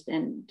interest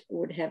and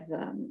would have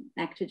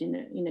acted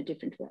in a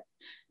different way.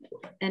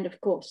 And of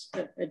course,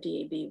 a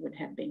DAB would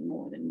have been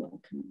more than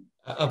welcome.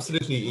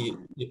 Absolutely.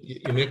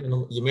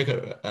 You make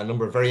a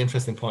number of very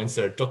interesting points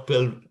there. Duck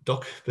bill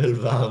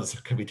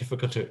valves can be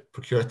difficult to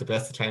procure at the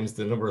best of times.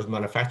 The number of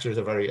manufacturers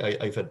are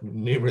I've had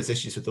numerous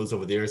issues with those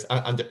over the years.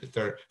 And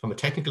they're, from a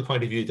technical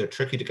point of view, they're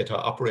tricky to get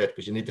to operate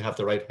because you need to have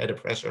the right head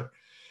of pressure.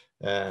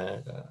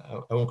 I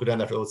won't go down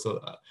that road. So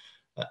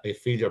I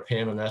feel your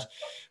pain on that.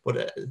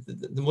 But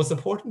the most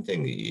important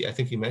thing I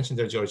think you mentioned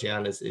there,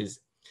 Georgiana, is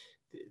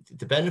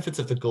the benefits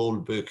of the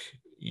gold book,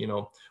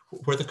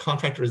 where the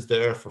contractor is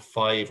there for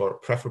 5 or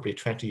preferably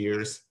 20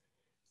 years.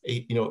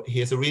 He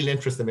has a real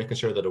interest in making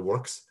sure that it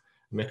works,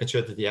 making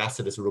sure that the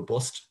asset is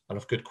robust and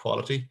of good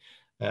quality,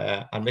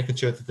 and making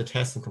sure that the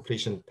test and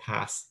completion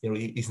pass.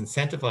 He's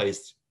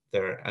incentivized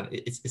there, and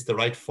it's the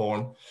right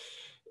form.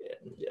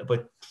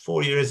 About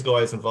 4 years ago,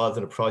 I was involved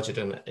in a project,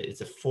 and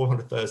it's a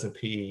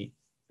 400,000p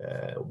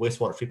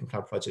wastewater treatment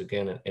plant project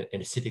again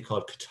in a city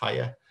called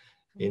Kütahya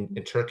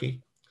in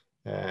Turkey,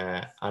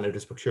 and it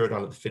was procured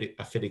on a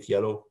FIDIC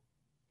yellow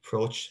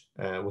approach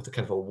with a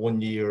kind of a 1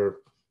 year.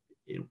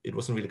 It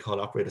wasn't really called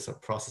operators or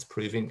process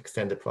proving,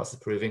 extended process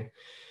proving.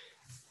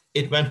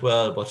 It went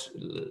well, but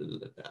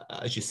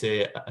as you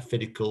say, a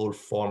FIDIC gold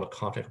form of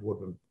contract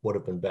would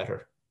have been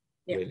better.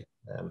 Yeah, really.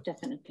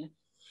 Definitely.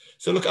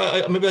 So look,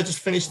 maybe I'll just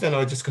finish then,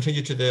 or just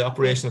continue to the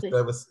operational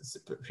service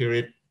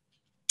period.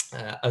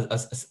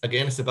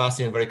 Again, as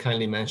Sebastian very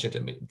kindly mentioned, I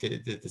mean,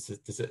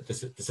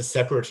 there's a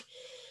separate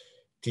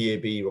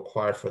DAB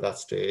required for that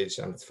stage,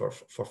 and it's for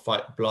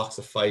blocks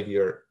of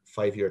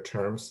five-year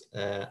terms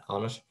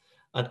on it.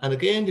 And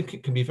again, there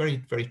can be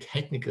very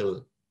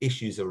technical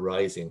issues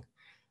arising,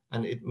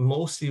 and it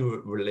mostly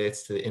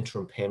relates to the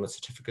interim payment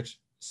certificate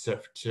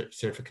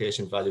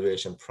certification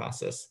valuation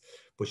process.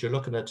 But you're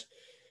looking at,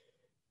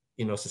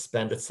 you know,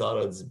 suspended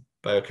solids,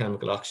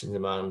 biochemical oxygen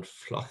demand,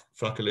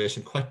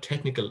 flocculation, quite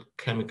technical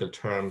chemical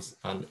terms,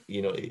 and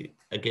you know,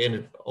 again,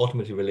 it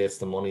ultimately relates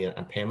to money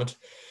and payment.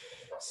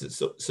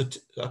 So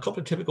a couple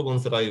of typical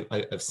ones that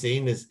I've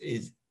seen is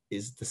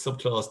the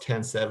subclause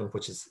 10.7,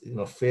 which is, you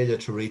know, failure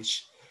to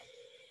reach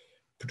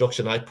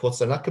production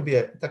outputs, and that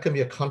can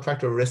be a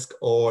contractor risk,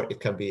 or it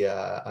can be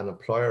an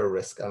employer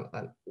risk.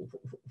 And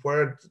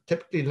where it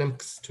typically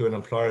links to an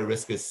employer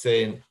risk is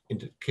saying in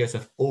the case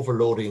of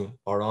overloading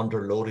or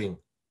underloading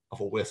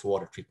of a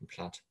wastewater treatment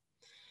plant.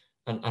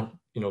 And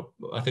you know,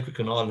 I think we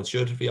can all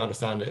intuitively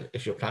understand that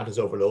if your plant is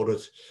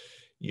overloaded,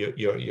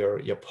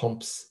 your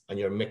pumps and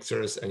your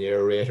mixers and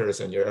your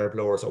aerators and your air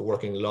blowers are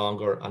working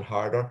longer and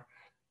harder,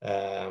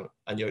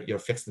 and your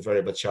fixed and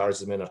variable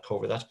charges may not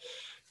cover that.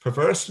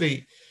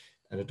 Perversely,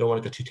 and I don't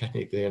want to get too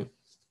technical in,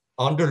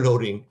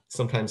 underloading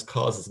sometimes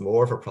causes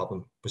more of a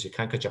problem, but you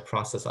can't get your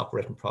process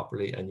operating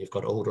properly, and you've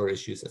got odor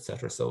issues,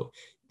 etc. So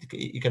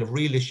you can have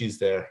real issues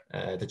there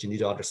that you need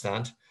to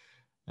understand.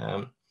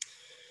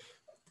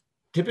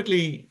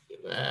 Typically,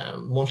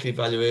 monthly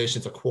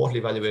valuations or quarterly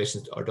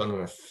valuations are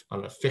done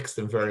on a fixed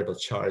and variable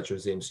charge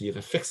regime. So you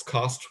have a fixed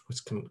cost,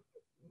 which can,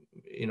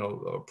 you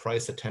know,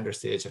 price at tender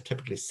stage of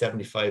typically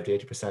 75 to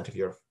 80% of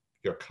your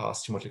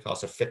costs, your monthly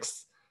costs are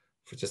fixed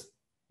for just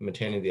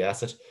maintaining the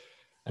asset.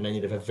 And then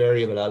you'd have a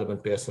variable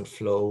element based on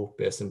flow,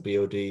 based on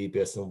BOD,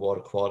 based on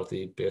water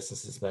quality, based on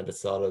suspended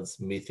solids,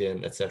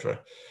 methane, etc.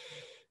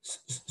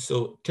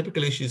 So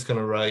typical issues can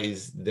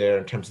arise there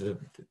in terms of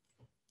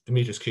the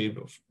meters cube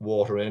of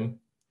water in,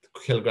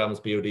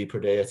 kilograms BOD per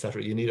day,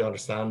 etc. You need to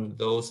understand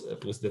those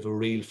because they have a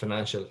real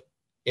financial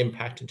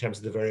impact in terms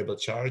of the variable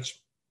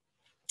charge.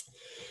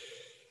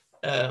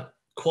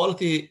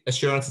 Quality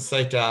assurance and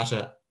site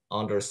data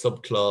under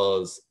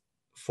subclause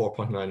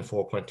 4.9 and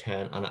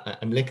 4.10, and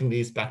I'm linking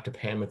these back to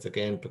payments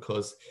again,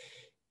 because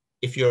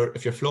if your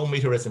flow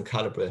meter isn't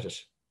calibrated,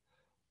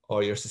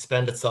 or your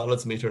suspended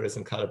solids meter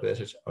isn't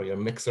calibrated, or your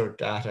mixer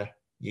data,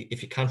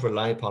 if you can't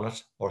rely upon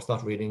it, or it's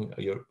not reading,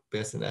 or you're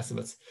based on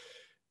estimates,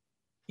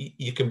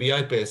 you can be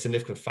out by a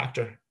significant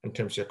factor in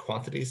terms of your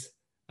quantities.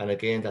 And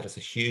again, that has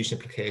a huge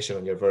implication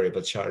on your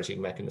variable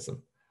charging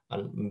mechanism.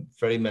 And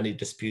very many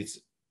disputes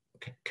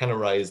can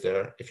arise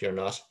there if you're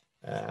not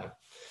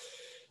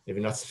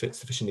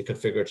sufficiently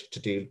configured to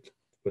deal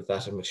with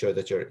that and make sure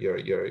that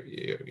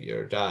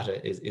your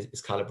data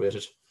is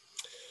calibrated.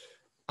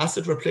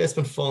 Asset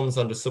replacement funds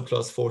under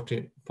subclause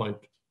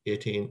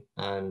 14.18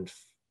 and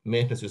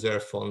maintenance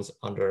reserve funds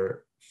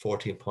under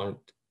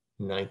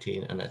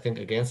 14.19. And I think,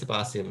 again,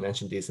 Sebastian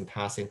mentioned these in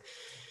passing.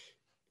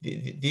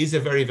 These are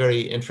very,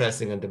 very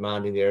interesting and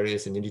demanding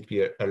areas, and you need to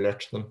be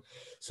alert to them.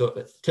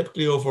 So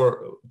typically,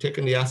 over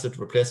taking the asset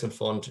replacement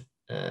fund,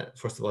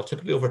 first of all,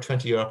 typically over a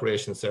 20-year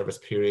operation service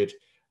period,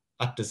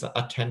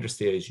 at tender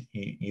stage,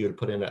 you'll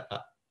put in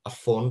a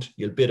fund,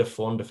 you'll bid a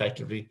fund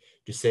effectively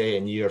to say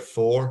in year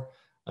 4,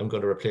 I'm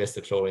going to replace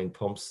the chlorine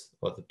pumps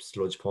or the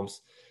sludge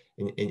pumps.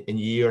 In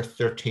year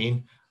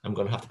 13, I'm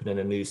going to have to put in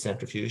a new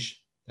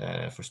centrifuge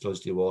for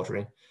sludge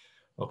dewatering.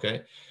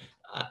 Okay.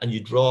 And you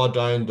draw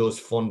down those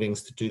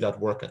fundings to do that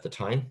work at the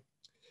time.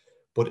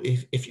 But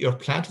if your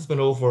plant has been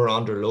over or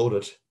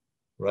underloaded,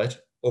 right,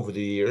 over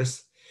the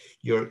years,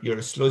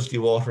 your sludge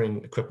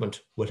dewatering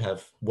equipment will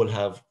have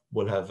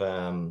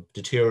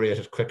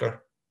deteriorated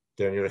quicker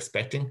than you're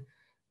expecting.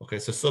 Okay,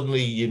 so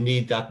suddenly you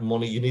need that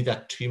money, you need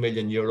that €2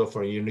 million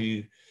for your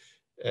new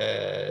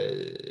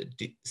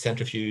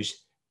centrifuge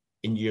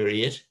in year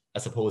 8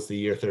 as opposed to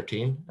year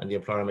 13, and the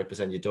employer might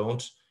present you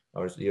don't,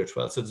 or year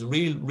 12. So there's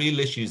real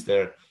issues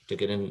there to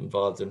get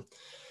involved in.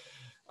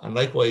 And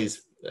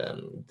likewise,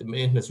 the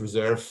maintenance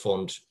reserve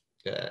fund,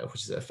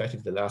 which is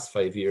effectively the last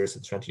 5 years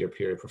of the 20-year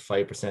period, for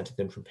 5% of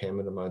the interim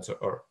payment amounts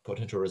are put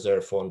into a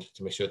reserve fund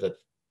to make sure that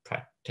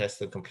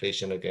test and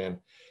completion again,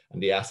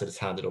 and the asset is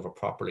handed over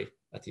properly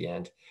at the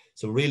end.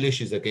 So real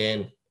issues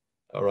again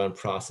around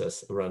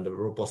process, around the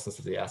robustness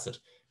of the asset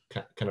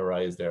can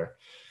arise there.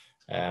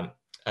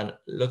 And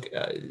look,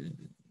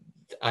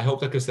 I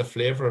hope that gives a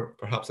flavour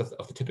perhaps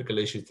of the typical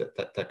issues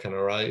that can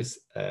arise.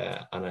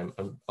 And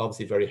I'm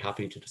obviously very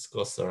happy to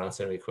discuss or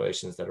answer any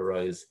questions that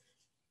arise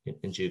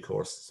in due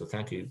course. So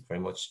thank you very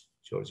much,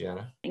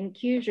 Georgiana.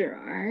 Thank you,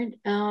 Gerard.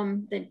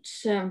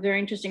 That's very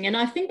interesting. And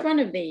I think one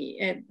of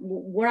the,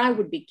 where I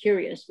would be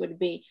curious would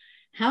be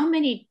how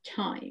many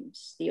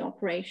times the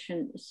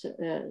operation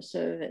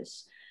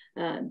service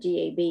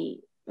DAB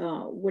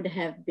would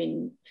have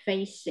been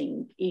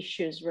facing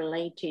issues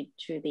related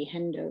to the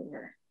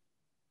handover.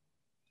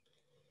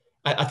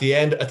 At the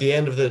end of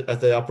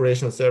the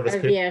operational service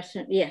period?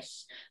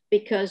 Yes,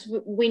 because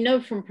we know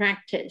from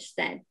practice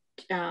that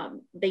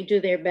they do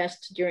their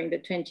best during the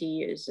 20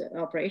 years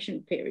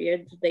operation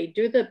period. They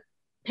do the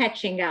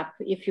patching up,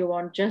 if you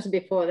want, just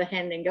before the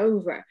handing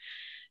over.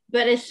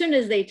 But as soon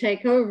as they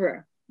take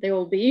over, there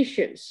will be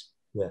issues.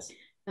 Yes.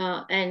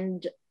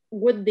 And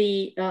would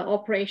the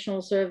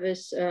operational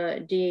service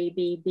DAB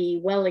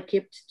be well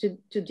equipped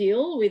to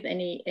deal with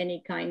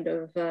any kind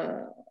of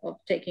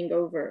taking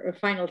over or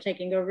final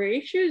taking over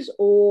issues,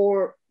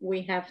 or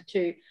we have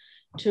to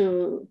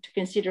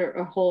consider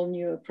a whole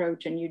new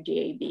approach, a new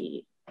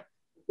DAB?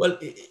 Well,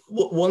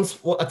 once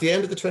at the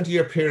end of the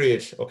 20-year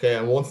period, okay,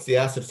 and once the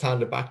asset's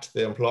handed back to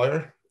the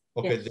employer,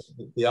 okay, yes,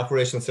 the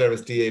operational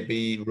service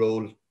DAB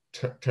role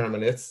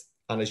terminates.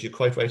 And as you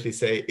quite rightly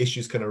say,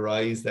 issues can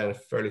arise then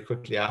fairly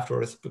quickly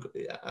afterwards.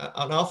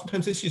 And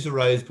oftentimes issues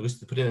arise because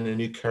they put in a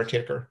new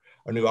caretaker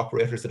or new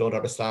operators they don't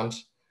understand.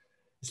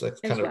 It's like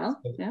kind of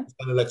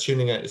like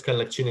tuning a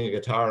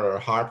guitar or a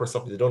harp or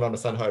something. They don't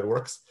understand how it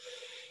works.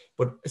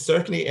 But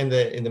certainly in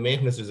the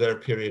maintenance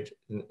reserve period,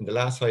 in the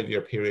last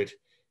 5-year period,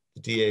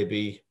 the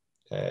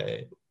DAB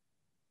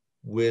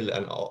will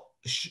and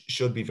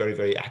should be very,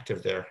 very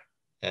active there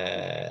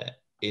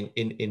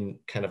in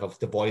kind of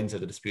the avoidance of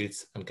the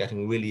disputes and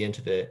getting really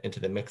into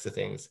the mix of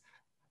things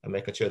and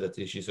making sure that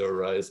the issues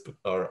arise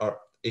or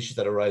issues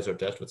that arise are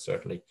dealt with,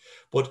 certainly.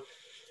 But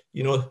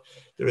you know,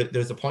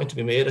 there's a point to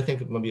be made. I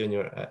think maybe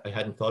I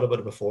hadn't thought about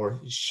it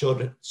before.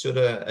 Should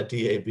a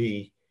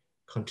DAB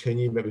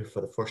continue maybe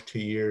for the first 2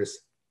 years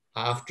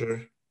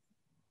after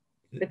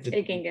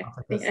taking it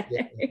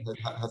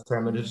has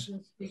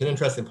terminated? It's an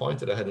interesting point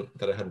that I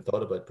hadn't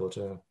thought about, but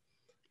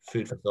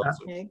food for thought.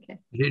 Okay.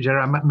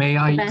 Gerard, may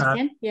I?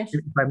 Yes.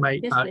 If I may,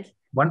 yes,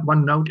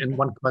 one note and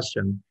one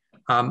question.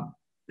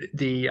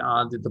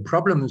 The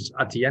problems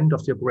at the end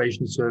of the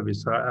operation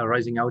service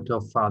arising out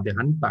of the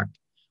handback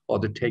or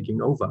the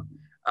taking over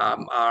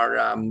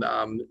are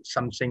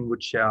something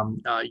which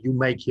you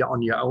make here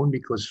on your own,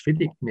 because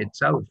FIDIC in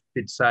itself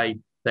did say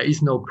there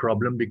is no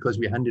problem because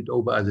we hand it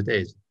over as it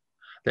is.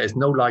 There's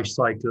no life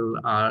cycle,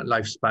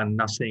 lifespan,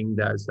 nothing.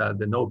 There's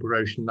the no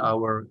operation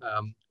hour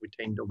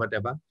retained or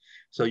whatever.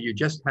 So you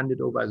just hand it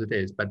over as it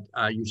is. But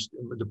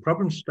the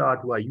problems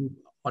start where you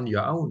on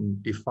your own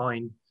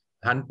define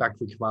handback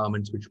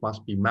requirements which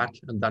must be met,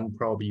 and then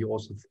probably you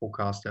also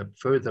forecast a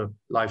further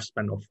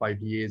lifespan of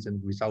 5 years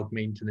and without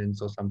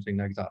maintenance or something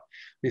like that.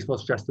 This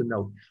was just a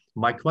note.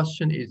 My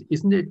question is,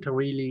 isn't it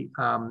really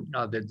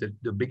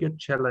the bigger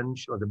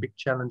challenge or the big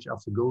challenge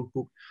of the Gold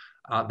Book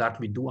that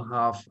we do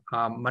have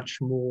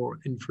much more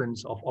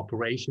influence of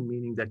operation,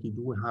 meaning that you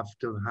do have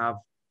to have,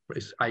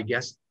 I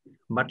guess,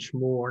 much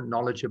more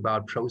knowledge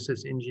about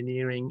process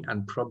engineering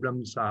and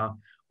problems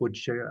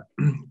which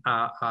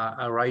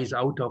arise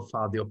out of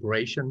the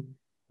operation,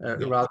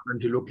 rather than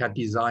to look at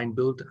design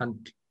build.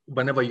 And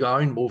whenever you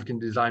are involved in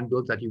design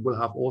build, that you will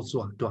have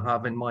also to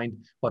have in mind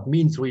what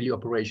means really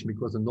operation,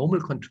 because a normal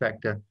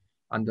contractor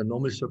under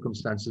normal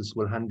circumstances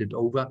will hand it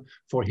over.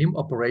 For him,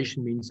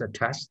 operation means a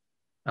test,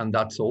 and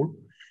that's all.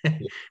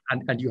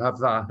 and you have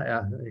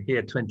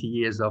here 20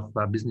 years of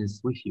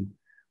business with you.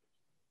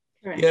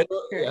 Right. Yeah,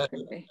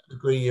 I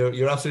agree.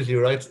 You're absolutely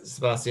right,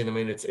 Sebastian. I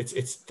mean,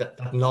 it's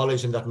that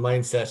knowledge and that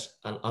mindset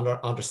and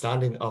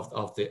understanding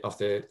of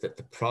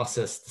the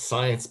process, the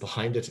science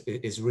behind it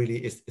is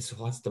really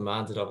what's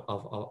demanded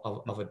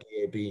of a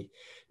DAB.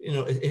 You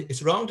know,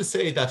 it's wrong to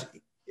say that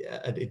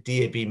a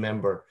DAB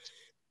member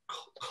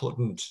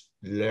couldn't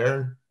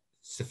learn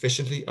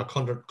sufficiently or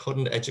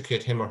couldn't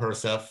educate him or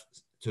herself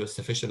to a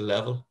sufficient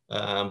level.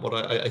 But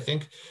I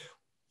think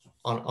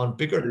on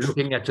bigger,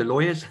 looking at the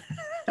lawyers.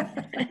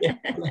 Yeah.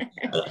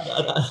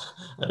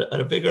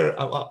 And a bigger,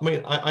 I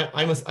mean,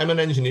 I'm an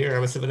engineer,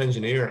 I'm a civil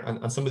engineer,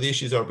 and some of the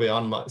issues are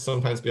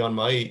sometimes beyond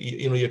my,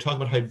 you know, you're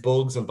talking about how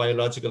bugs and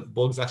biological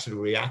bugs actually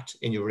react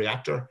in your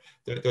reactor.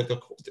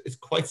 It's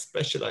quite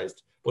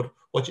specialized, but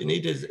what you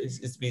need is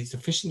to be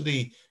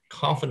sufficiently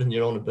confident in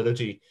your own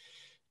ability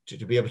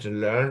to be able to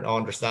learn or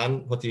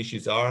understand what the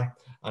issues are.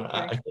 And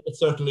I think it's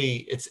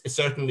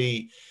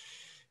certainly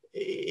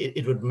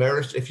it would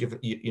merit, if you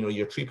know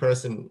you're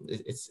 3-person,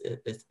 it's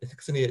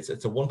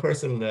a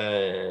 1-person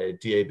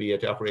DAB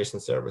at the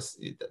operations service.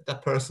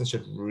 That person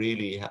should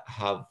really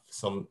have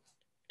some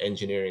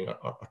engineering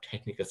or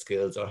technical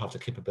skills, or have the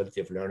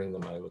capability of learning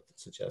them, I would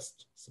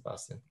suggest,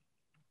 Sebastian.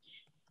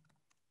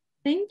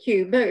 Thank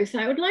you both.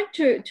 I would like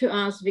to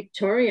ask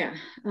Victoria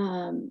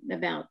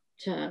about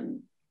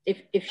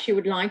if she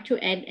would like to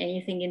add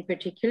anything in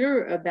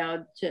particular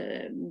about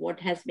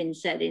what has been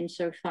said in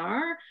so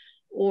far,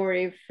 or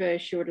if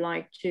she would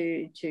like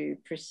to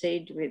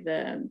proceed with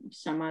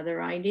some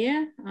other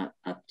idea.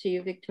 Up to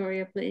you,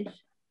 Victoria, please.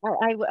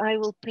 I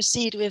will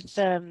proceed with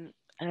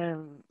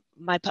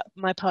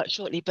my part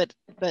shortly, but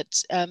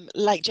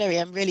like Jerry,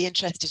 I'm really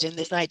interested in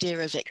this idea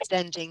of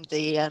extending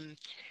the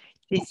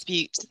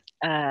dispute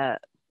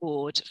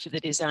board for the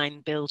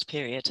design build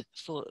period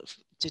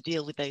to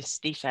deal with those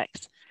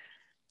defects.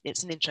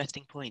 It's an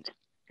interesting point.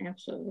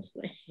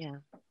 Absolutely. Yeah.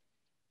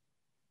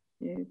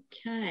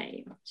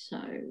 Okay,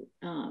 so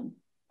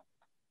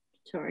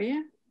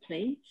Victoria,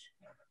 please.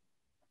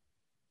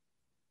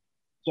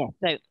 Yeah,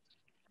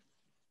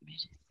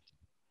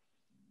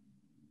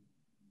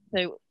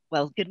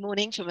 well, good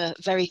morning from a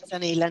very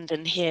sunny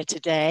London here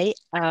today.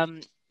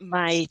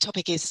 My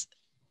topic is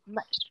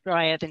much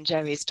drier than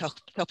Jerry's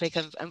topic,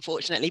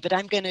 unfortunately, but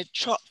I'm going to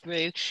trot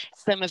through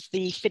some of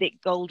the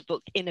FIDIC Gold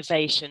Book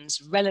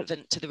innovations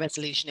relevant to the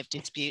resolution of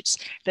disputes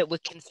that were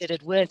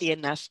considered worthy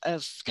enough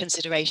of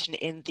consideration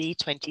in the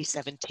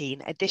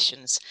 2017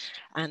 editions.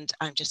 And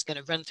I'm just going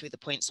to run through the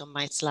points on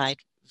my slide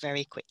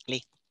very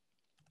quickly.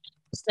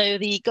 So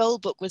the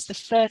Gold Book was the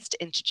first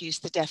to introduce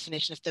the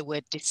definition of the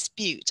word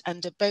dispute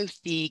under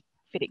both the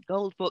FIDIC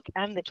Gold Book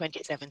and the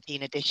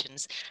 2017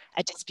 editions.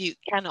 A dispute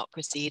cannot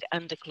proceed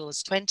under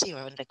clause 20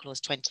 or under clause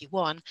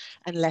 21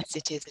 unless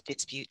it is a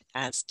dispute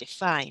as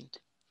defined.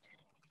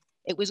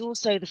 It was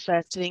also the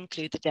first to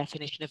include the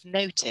definition of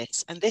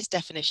notice, and this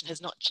definition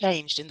has not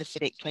changed in the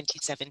FIDIC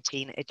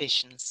 2017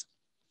 editions.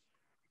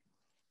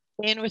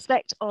 In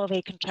respect of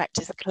a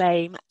contractor's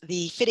claim,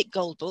 the FIDIC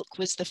Gold Book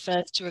was the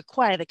first to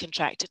require the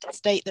contractor to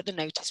state that the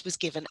notice was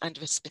given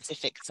under a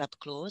specific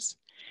subclause.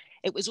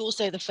 It was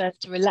also the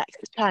first to relax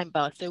the time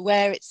bar, so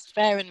where it's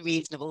fair and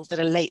reasonable that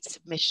a late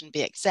submission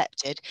be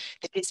accepted,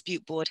 the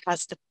dispute board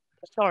has the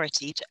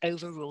authority to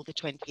overrule the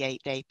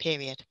 28-day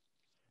period.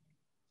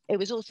 It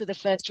was also the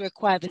first to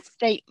require the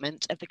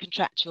statement of the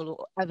contractual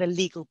or other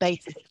legal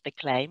basis of the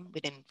claim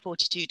within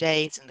 42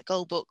 days in the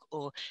Gold Book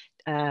or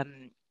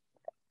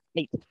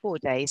 84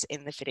 days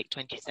in the FIDIC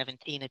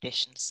 2017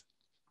 editions.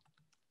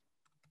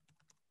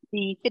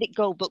 The FIDIC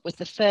Gold Book was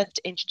the first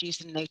to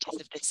introduce a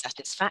notice of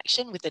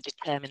dissatisfaction with the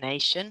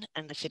determination,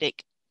 and the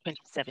FIDIC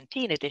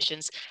 2017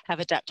 editions have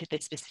adapted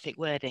this specific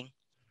wording.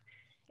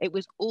 It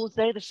was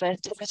also the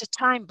first to set a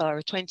time bar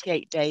of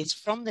 28 days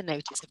from the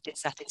notice of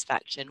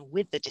dissatisfaction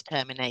with the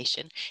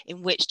determination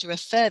in which to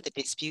refer the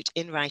dispute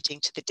in writing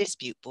to the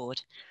dispute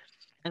board.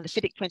 And the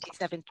FIDIC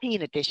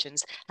 2017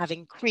 editions have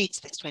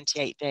increased this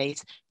 28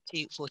 days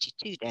to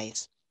 42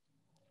 days.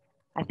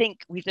 I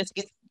think we've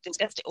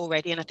discussed it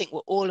already, and I think we're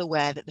all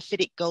aware that the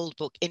FIDIC Gold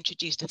Book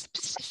introduced a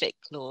specific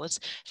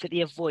clause for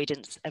the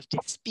avoidance of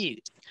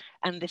disputes.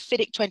 And the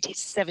FIDIC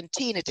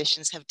 2017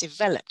 editions have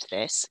developed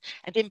this,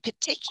 and in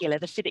particular,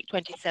 the FIDIC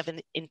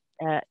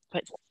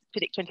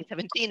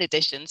 2017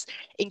 editions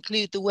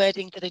include the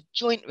wording that a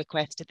joint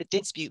request to the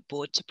dispute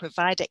board to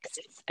provide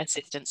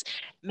assistance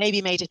may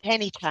be made at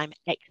any time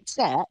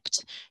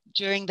except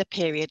during the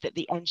period that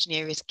the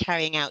engineer is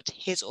carrying out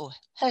his or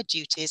her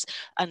duties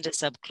under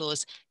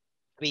subclause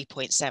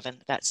 3.7,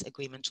 that's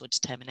agreement or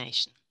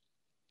determination.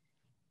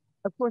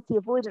 Of course, the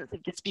avoidance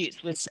of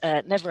disputes was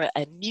never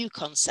a new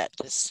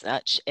concept as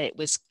such. It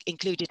was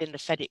included in the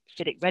FIDIC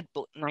Red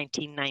Book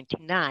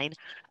 1999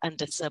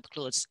 under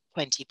subclause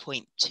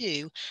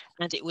 20.2,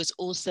 and it was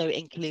also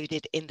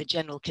included in the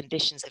General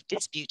Conditions of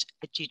Dispute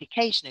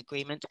Adjudication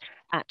Agreement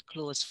at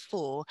clause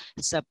 4,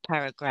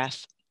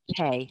 subparagraph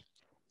K.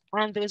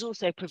 And there was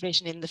also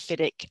provision in the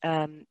FIDIC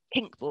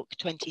Pink Book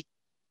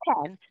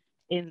 2010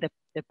 in the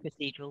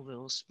procedural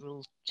rules,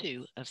 rule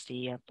 2 of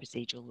the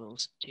procedural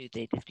rules to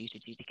the dispute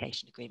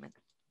adjudication agreement.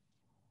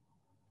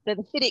 So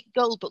the FIDIC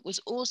Gold Book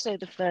was also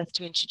the first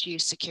to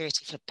introduce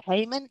security for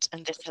payment,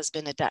 and this has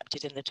been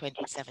adapted in the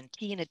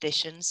 2017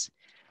 editions.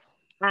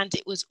 And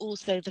it was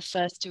also the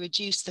first to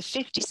reduce the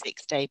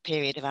 56-day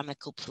period of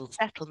amicable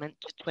settlement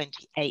to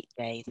 28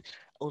 days,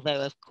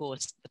 although of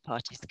course the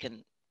parties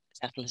can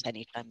settle at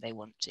any time they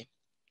want to.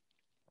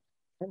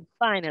 And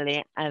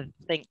finally, I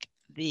think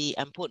the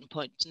important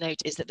point to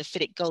note is that the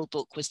FIDIC Gold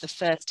Book was the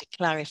first to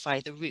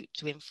clarify the route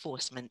to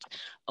enforcement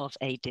of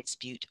a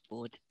dispute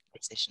board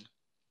decision.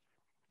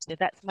 So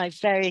that's my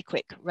very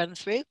quick run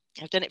through.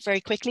 I've done it very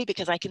quickly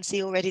because I can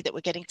see already that we're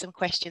getting some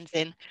questions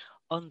in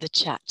on the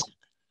chat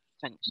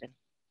function.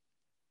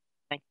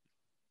 Thank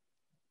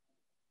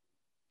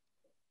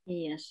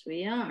you. Yes,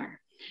 we are.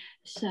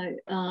 So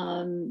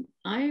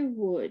I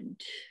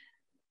would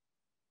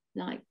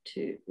like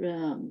to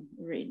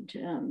read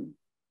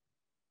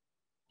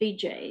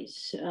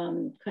Vijay's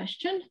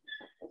question.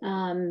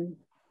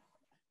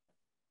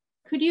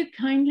 Could you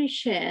kindly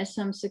share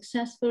some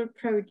successful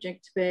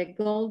projects where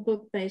Gold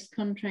Book-based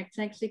contracts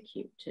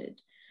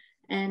executed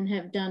and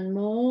have done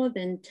more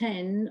than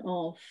 10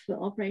 of the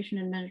operation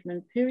and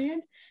management period,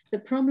 the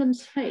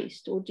problems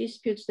faced or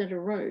disputes that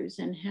arose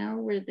and how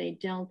were they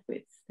dealt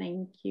with?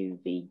 Thank you,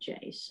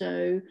 Vijay.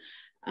 So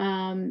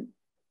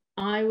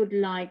I would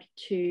like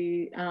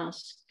to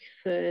ask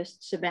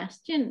first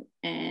Sebastian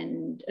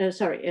and,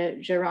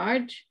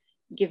 Gerard,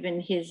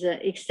 given his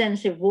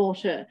extensive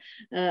water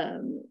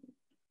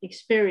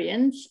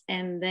experience,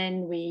 and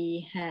then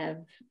we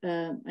have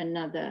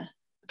another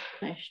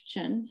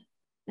question.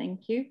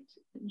 Thank you.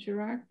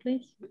 Gerard,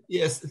 please.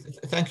 Yes,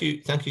 thank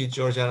you,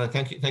 Georgiana.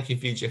 Thank you,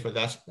 Vijay, for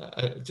that.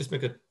 Just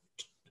make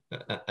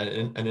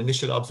an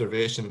initial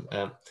observation.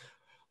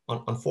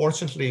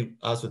 Unfortunately,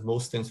 as with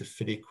most things with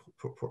FIDIC,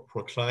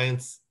 for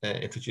clients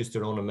introduce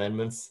their own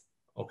amendments,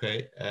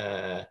 okay,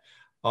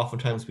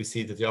 oftentimes we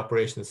see that the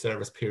operation and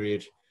service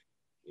period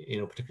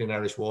particularly in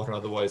Irish water,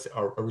 otherwise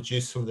are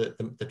reduced from the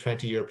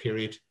 20-year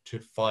period to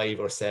 5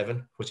 or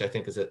 7, which I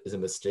think is a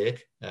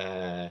mistake.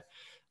 And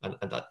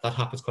that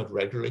happens quite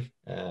regularly.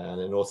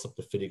 And I know it's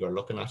something the FIDIC are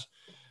looking at.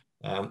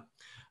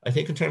 I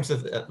think in terms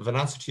of an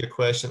answer to your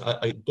question,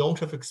 I don't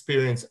have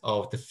experience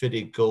of the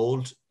FIDIC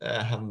Gold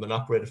having been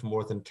operated for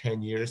more than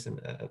 10 years. And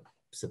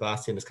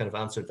Sebastian has kind of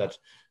answered that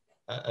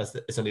as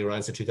it's only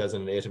around since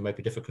 2008, it might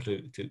be difficult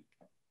to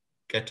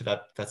get to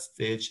that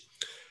stage.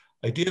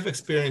 I do have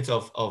experience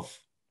of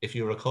if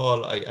you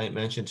recall, I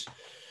mentioned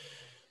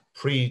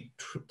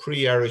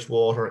pre-Irish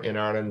water in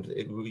Ireland,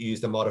 we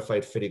used a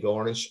modified FIDIC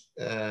Orange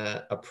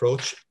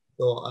approach.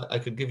 So I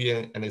could give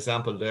you an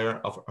example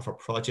there of a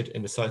project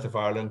in the south of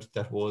Ireland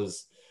that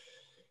was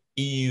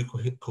EU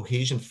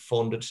cohesion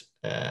funded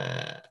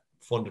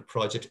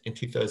project in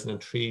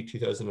 2003,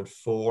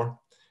 2004.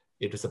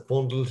 It was a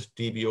bundled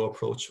DBO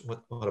approach.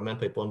 What I meant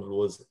by bundled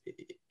was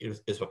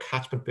it was a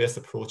catchment-based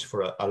approach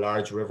for a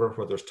large river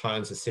where there's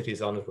towns and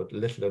cities on it with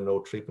little or no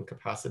treatment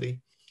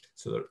capacity.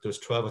 So there's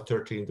 12 or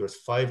 13, there's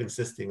 5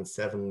 existing and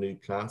 7 new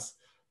plants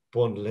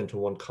bundled into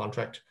one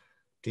contract,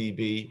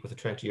 DB with a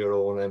 20-year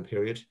O&M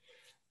period.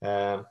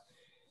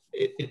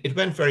 It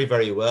went very,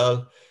 very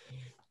well.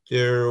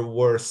 There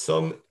were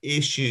some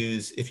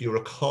issues, if you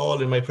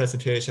recall in my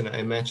presentation,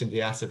 I mentioned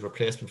the asset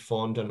replacement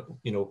fund and,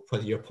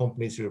 whether your pump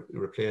needs to be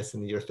replaced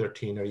in year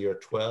 13 or year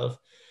 12.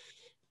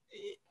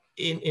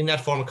 In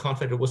that form of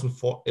contract, it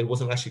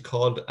wasn't actually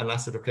called an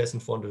asset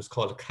replacement fund, it was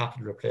called a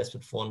capital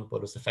replacement fund, but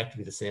it was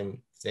effectively the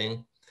same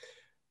thing.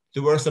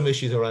 There were some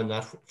issues around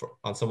that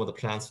on some of the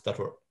plants that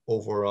were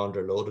over or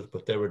underloaded,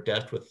 but they were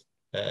dealt with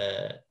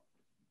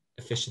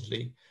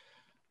efficiently.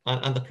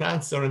 And the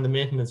plants are in the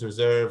maintenance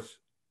reserve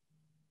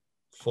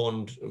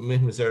fund,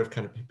 maintenance reserve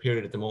kind of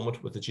period at the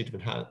moment, with the due to be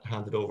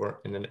handed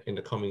over in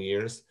the coming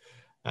years.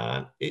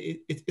 And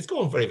it's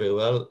going very, very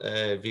well,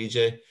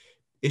 VJ.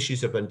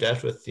 Issues have been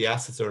dealt with. The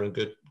assets are in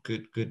good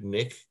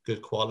nick,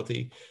 good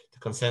quality. The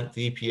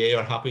EPA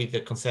are happy.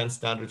 The consent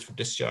standards for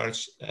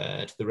discharge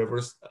to the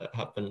rivers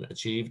have been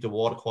achieved. The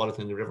water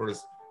quality in the river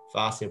is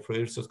vastly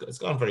improved. So it's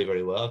gone very,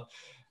 very well.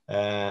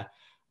 And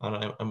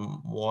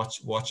I'm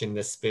watching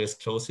this space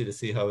closely to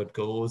see how it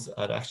goes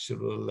at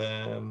actual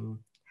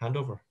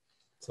handover.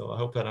 So I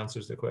hope that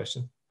answers the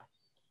question.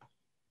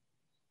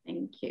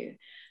 Thank you.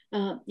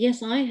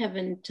 Yes, I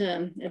haven't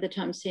at the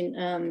time seen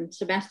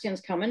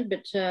Sebastian's comment,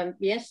 but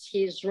yes,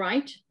 he's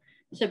right.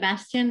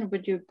 Sebastian,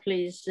 would you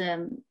please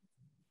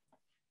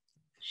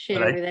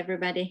share with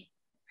everybody?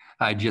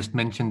 I just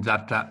mentioned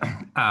that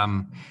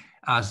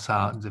as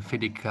the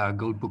FIDIC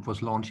Gold Book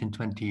was launched in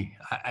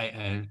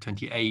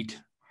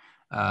 2028,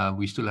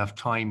 we still have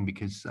time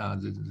because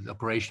the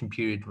operation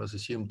period was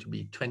assumed to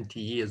be 20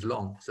 years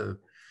long. So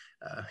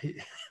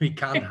we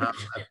can't have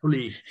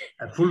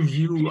a full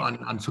view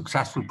on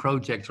successful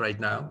projects right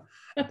now,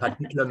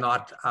 particularly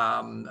not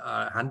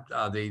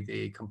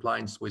the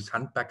compliance with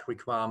handback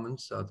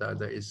requirements. So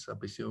there is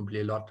presumably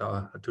a lot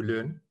to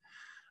learn,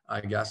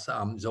 I guess.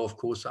 So of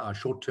course, our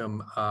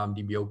short-term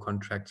DBO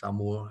contracts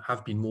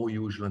have been more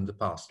usual in the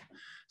past.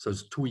 So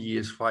it's 2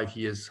 years, 5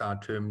 years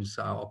terms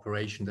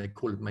operation. They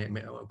call it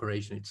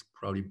operation. It's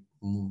probably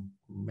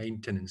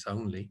maintenance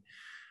only.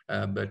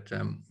 But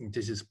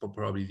this is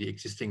probably the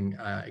existing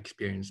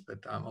experience.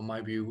 But on my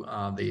view,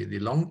 the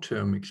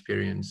long-term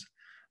experience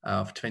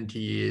of 20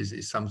 years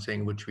is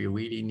something which we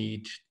really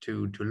need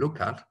to look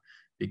at,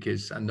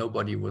 because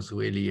nobody was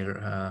really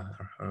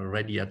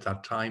ready at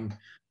that time.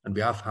 And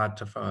we have had,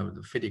 from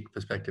the FIDIC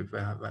perspective, we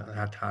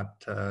have had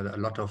a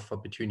lot of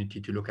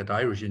opportunity to look at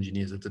Irish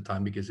engineers at the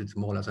time, because it's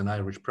more or less an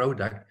Irish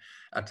product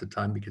at the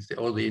time, because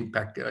all the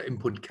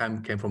input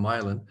came from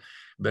Ireland.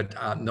 But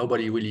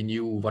nobody really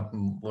knew what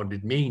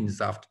it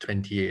means after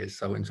 20 years.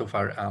 So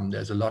insofar,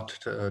 there's a lot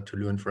to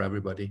learn for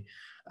everybody,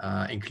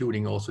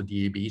 including also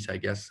DABs, I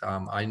guess.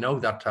 I know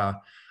that a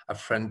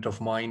friend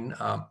of mine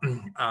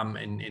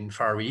in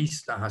Far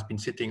East has been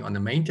sitting on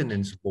a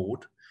maintenance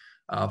board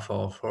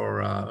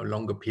for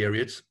longer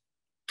periods.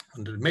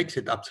 And it makes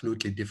it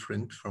absolutely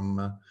different from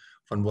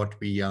what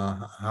we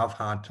have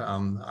had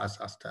as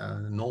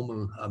the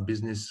normal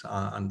business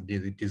and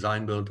the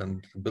design build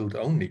and build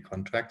only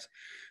contracts,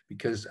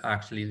 because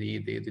actually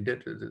the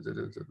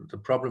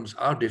problems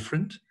are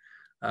different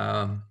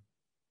and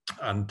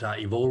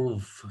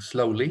evolve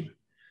slowly,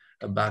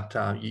 but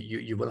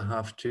you will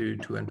have to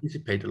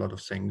anticipate a lot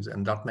of things,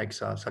 and that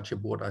makes such a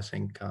board, I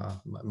think,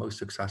 most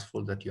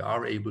successful, that you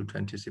are able to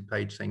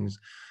anticipate things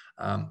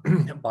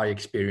by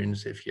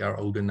experience if you are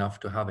old enough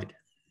to have it.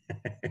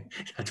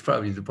 That's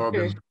probably the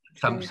problem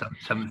some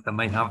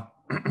may have.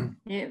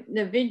 Yeah,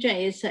 the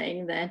Vijay is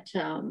saying that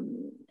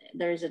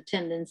there is a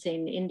tendency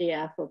in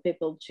India for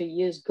people to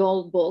use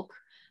Gold Book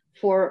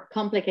for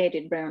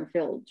complicated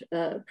brownfield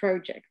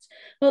projects.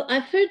 Well,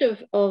 I've heard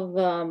of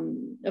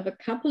a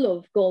couple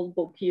of Gold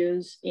Book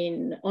use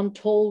on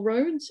toll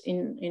roads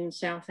in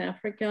South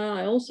Africa.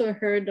 I also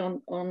heard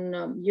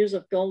on use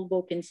of Gold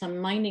Book in some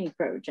mining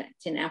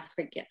projects in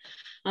Africa.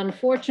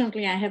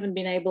 Unfortunately, I haven't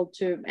been able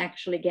to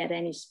actually get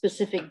any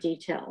specific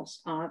details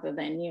other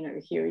than, you know,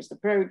 here is the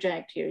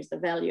project, here is the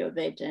value of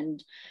it,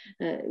 and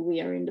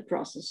we are in the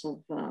process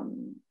of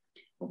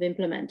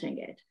implementing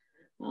it.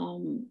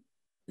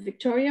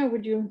 Victoria,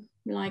 would you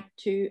like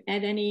to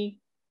add any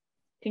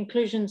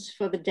conclusions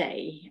for the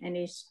day?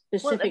 Any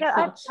specific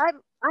thoughts?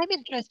 I'm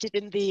interested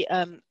in the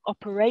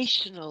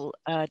operational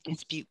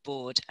dispute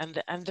board and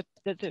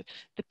the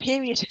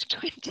period of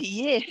 20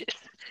 years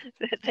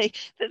that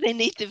they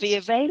need to be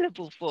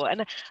available for.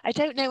 And I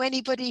don't know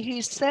anybody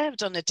who's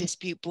served on a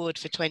dispute board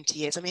for 20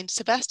 years. I mean,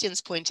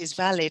 Sebastian's point is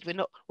valid.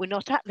 We're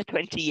not at the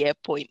 20-year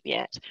point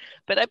yet,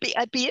 but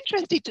I'd be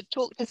interested to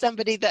talk to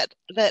somebody that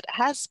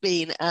has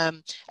been a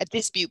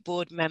dispute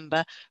board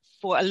member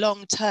for a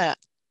long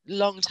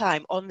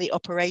time on the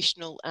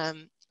operational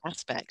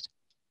aspect.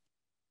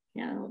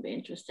 Yeah, that'll be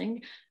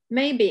interesting.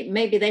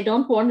 Maybe they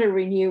don't want to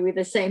renew with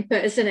the same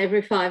person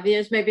every 5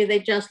 years. Maybe they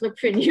just look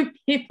for new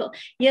people.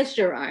 Yes,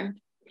 Gerard,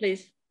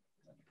 please.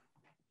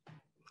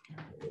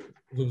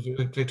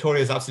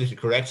 Victoria is absolutely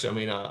correct. I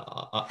mean,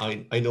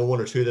 I know one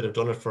or two that have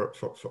done it for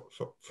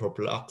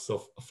blocks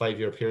of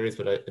 5-year periods,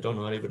 but I don't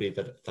know anybody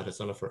that has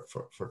done it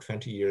for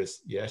 20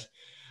 years yet.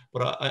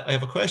 But I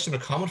have a question, a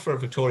comment for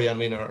Victoria. I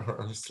mean,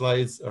 her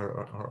slides,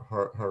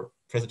 her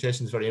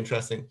presentation is very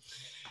interesting.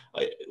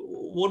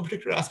 One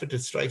particular aspect that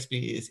strikes me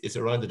is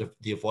around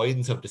the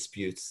avoidance of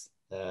disputes,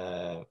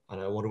 and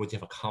I wonder would you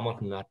have a comment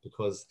on that,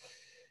 because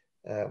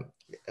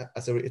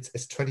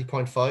it's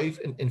 20.5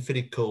 in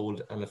FIDIC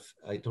Gold, and if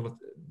I don't know,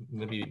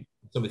 maybe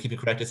somebody keep me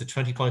correct, it's a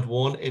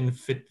 20.1 in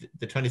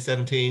the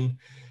 2017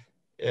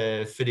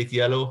 FIDIC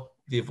Yellow,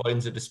 the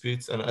avoidance of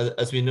disputes, and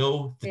as we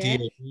know, the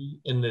DAB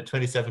in the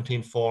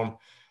 2017 form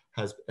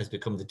has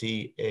become the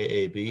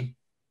DAAB.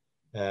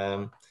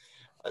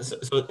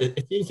 So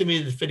it seems to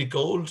me that FIDIC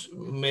Gold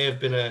may have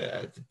been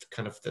a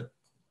kind of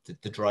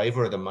the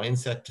driver or the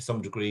mindset to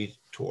some degree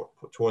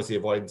towards the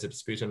avoidance of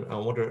dispute. And I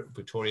wonder,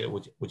 Victoria,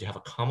 would you have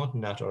a comment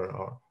on that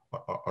or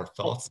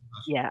thoughts on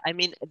that? Yeah, I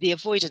mean, the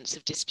avoidance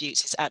of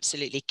disputes is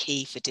absolutely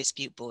key for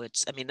dispute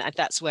boards. I mean,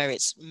 that's where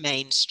its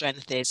main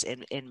strength is,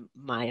 in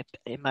my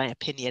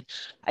opinion.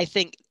 I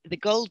think the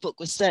Gold Book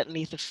was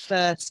certainly the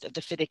first of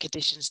the FIDIC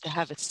editions to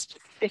have a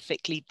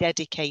specifically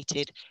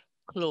dedicated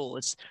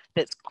clause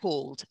that's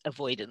called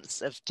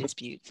avoidance of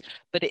disputes,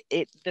 but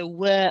there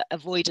were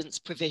avoidance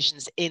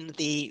provisions in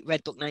the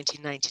Red Book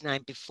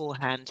 1999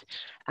 beforehand,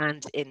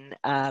 and in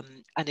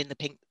the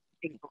Pink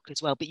Book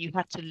as well. But you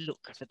had to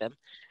look for them.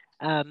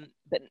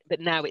 But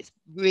now it's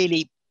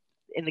really,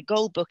 in the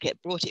Gold Book, it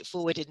brought it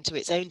forward into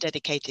its own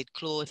dedicated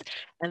clause,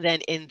 and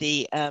then in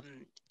the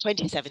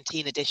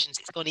 2017 editions,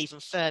 it's gone even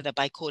further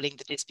by calling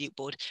the dispute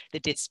board the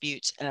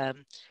Dispute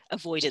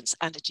Avoidance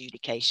and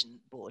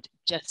Adjudication Board,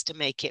 just to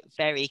make it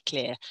very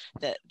clear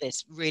that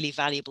this really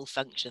valuable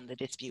function the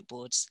dispute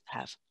boards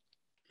have.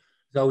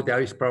 So there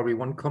is probably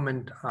one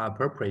comment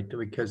appropriate,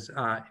 because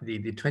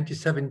the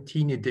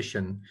 2017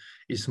 edition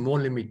is more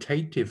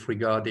limitative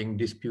regarding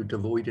dispute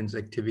avoidance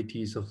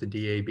activities of the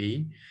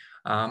DAB.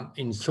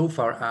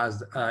 Insofar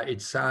as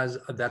it says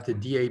that the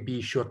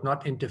DAB should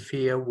not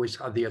interfere with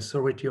the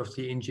authority of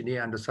the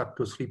engineer under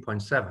subclause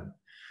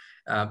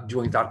 3.7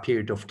 during that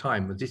period of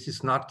time. But this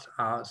is not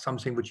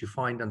something which you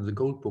find under the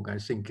Gold Book. I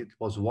think it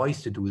was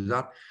wise to do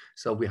that.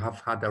 So we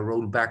have had a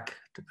rollback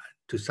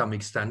to some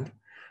extent,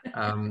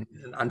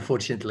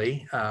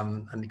 unfortunately,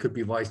 and it could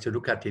be wise to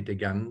look at it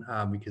again,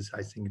 because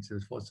I think it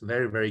was a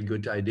very, very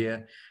good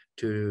idea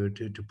to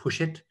push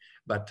it.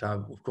 But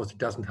of course, it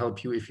doesn't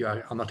help you if you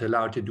are not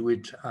allowed to do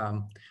it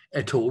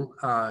at all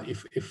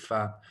if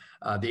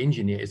the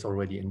engineer is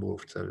already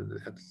involved. So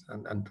that's,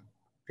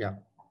 yeah,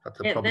 that's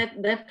a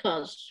problem. That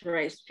clause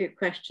raised a few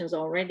questions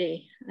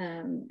already,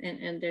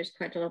 and there's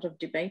quite a lot of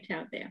debate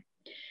out there.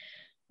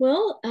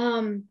 Well,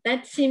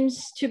 that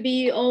seems to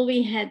be all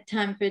we had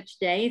time for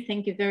today.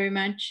 Thank you very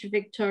much,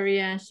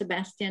 Victoria,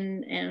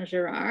 Sebastian, and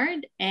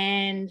Gerard.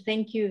 And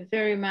thank you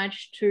very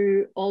much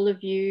to all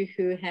of you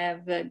who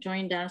have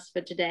joined us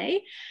for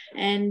today.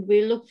 And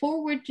we look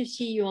forward to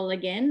see you all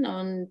again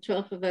on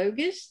 12th of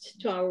August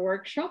to our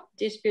workshop,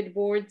 Dispute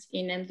Boards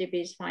in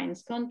MDB's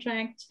Fines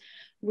Contracts,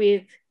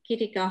 with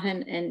Kitty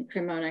Cohen and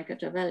Cremona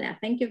Cotovella.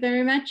 Thank you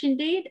very much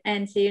indeed,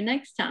 and see you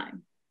next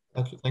time.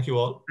 Thank you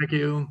all. Thank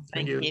you.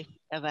 Thank you.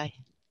 Bye-bye.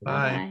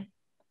 Bye. Bye-bye.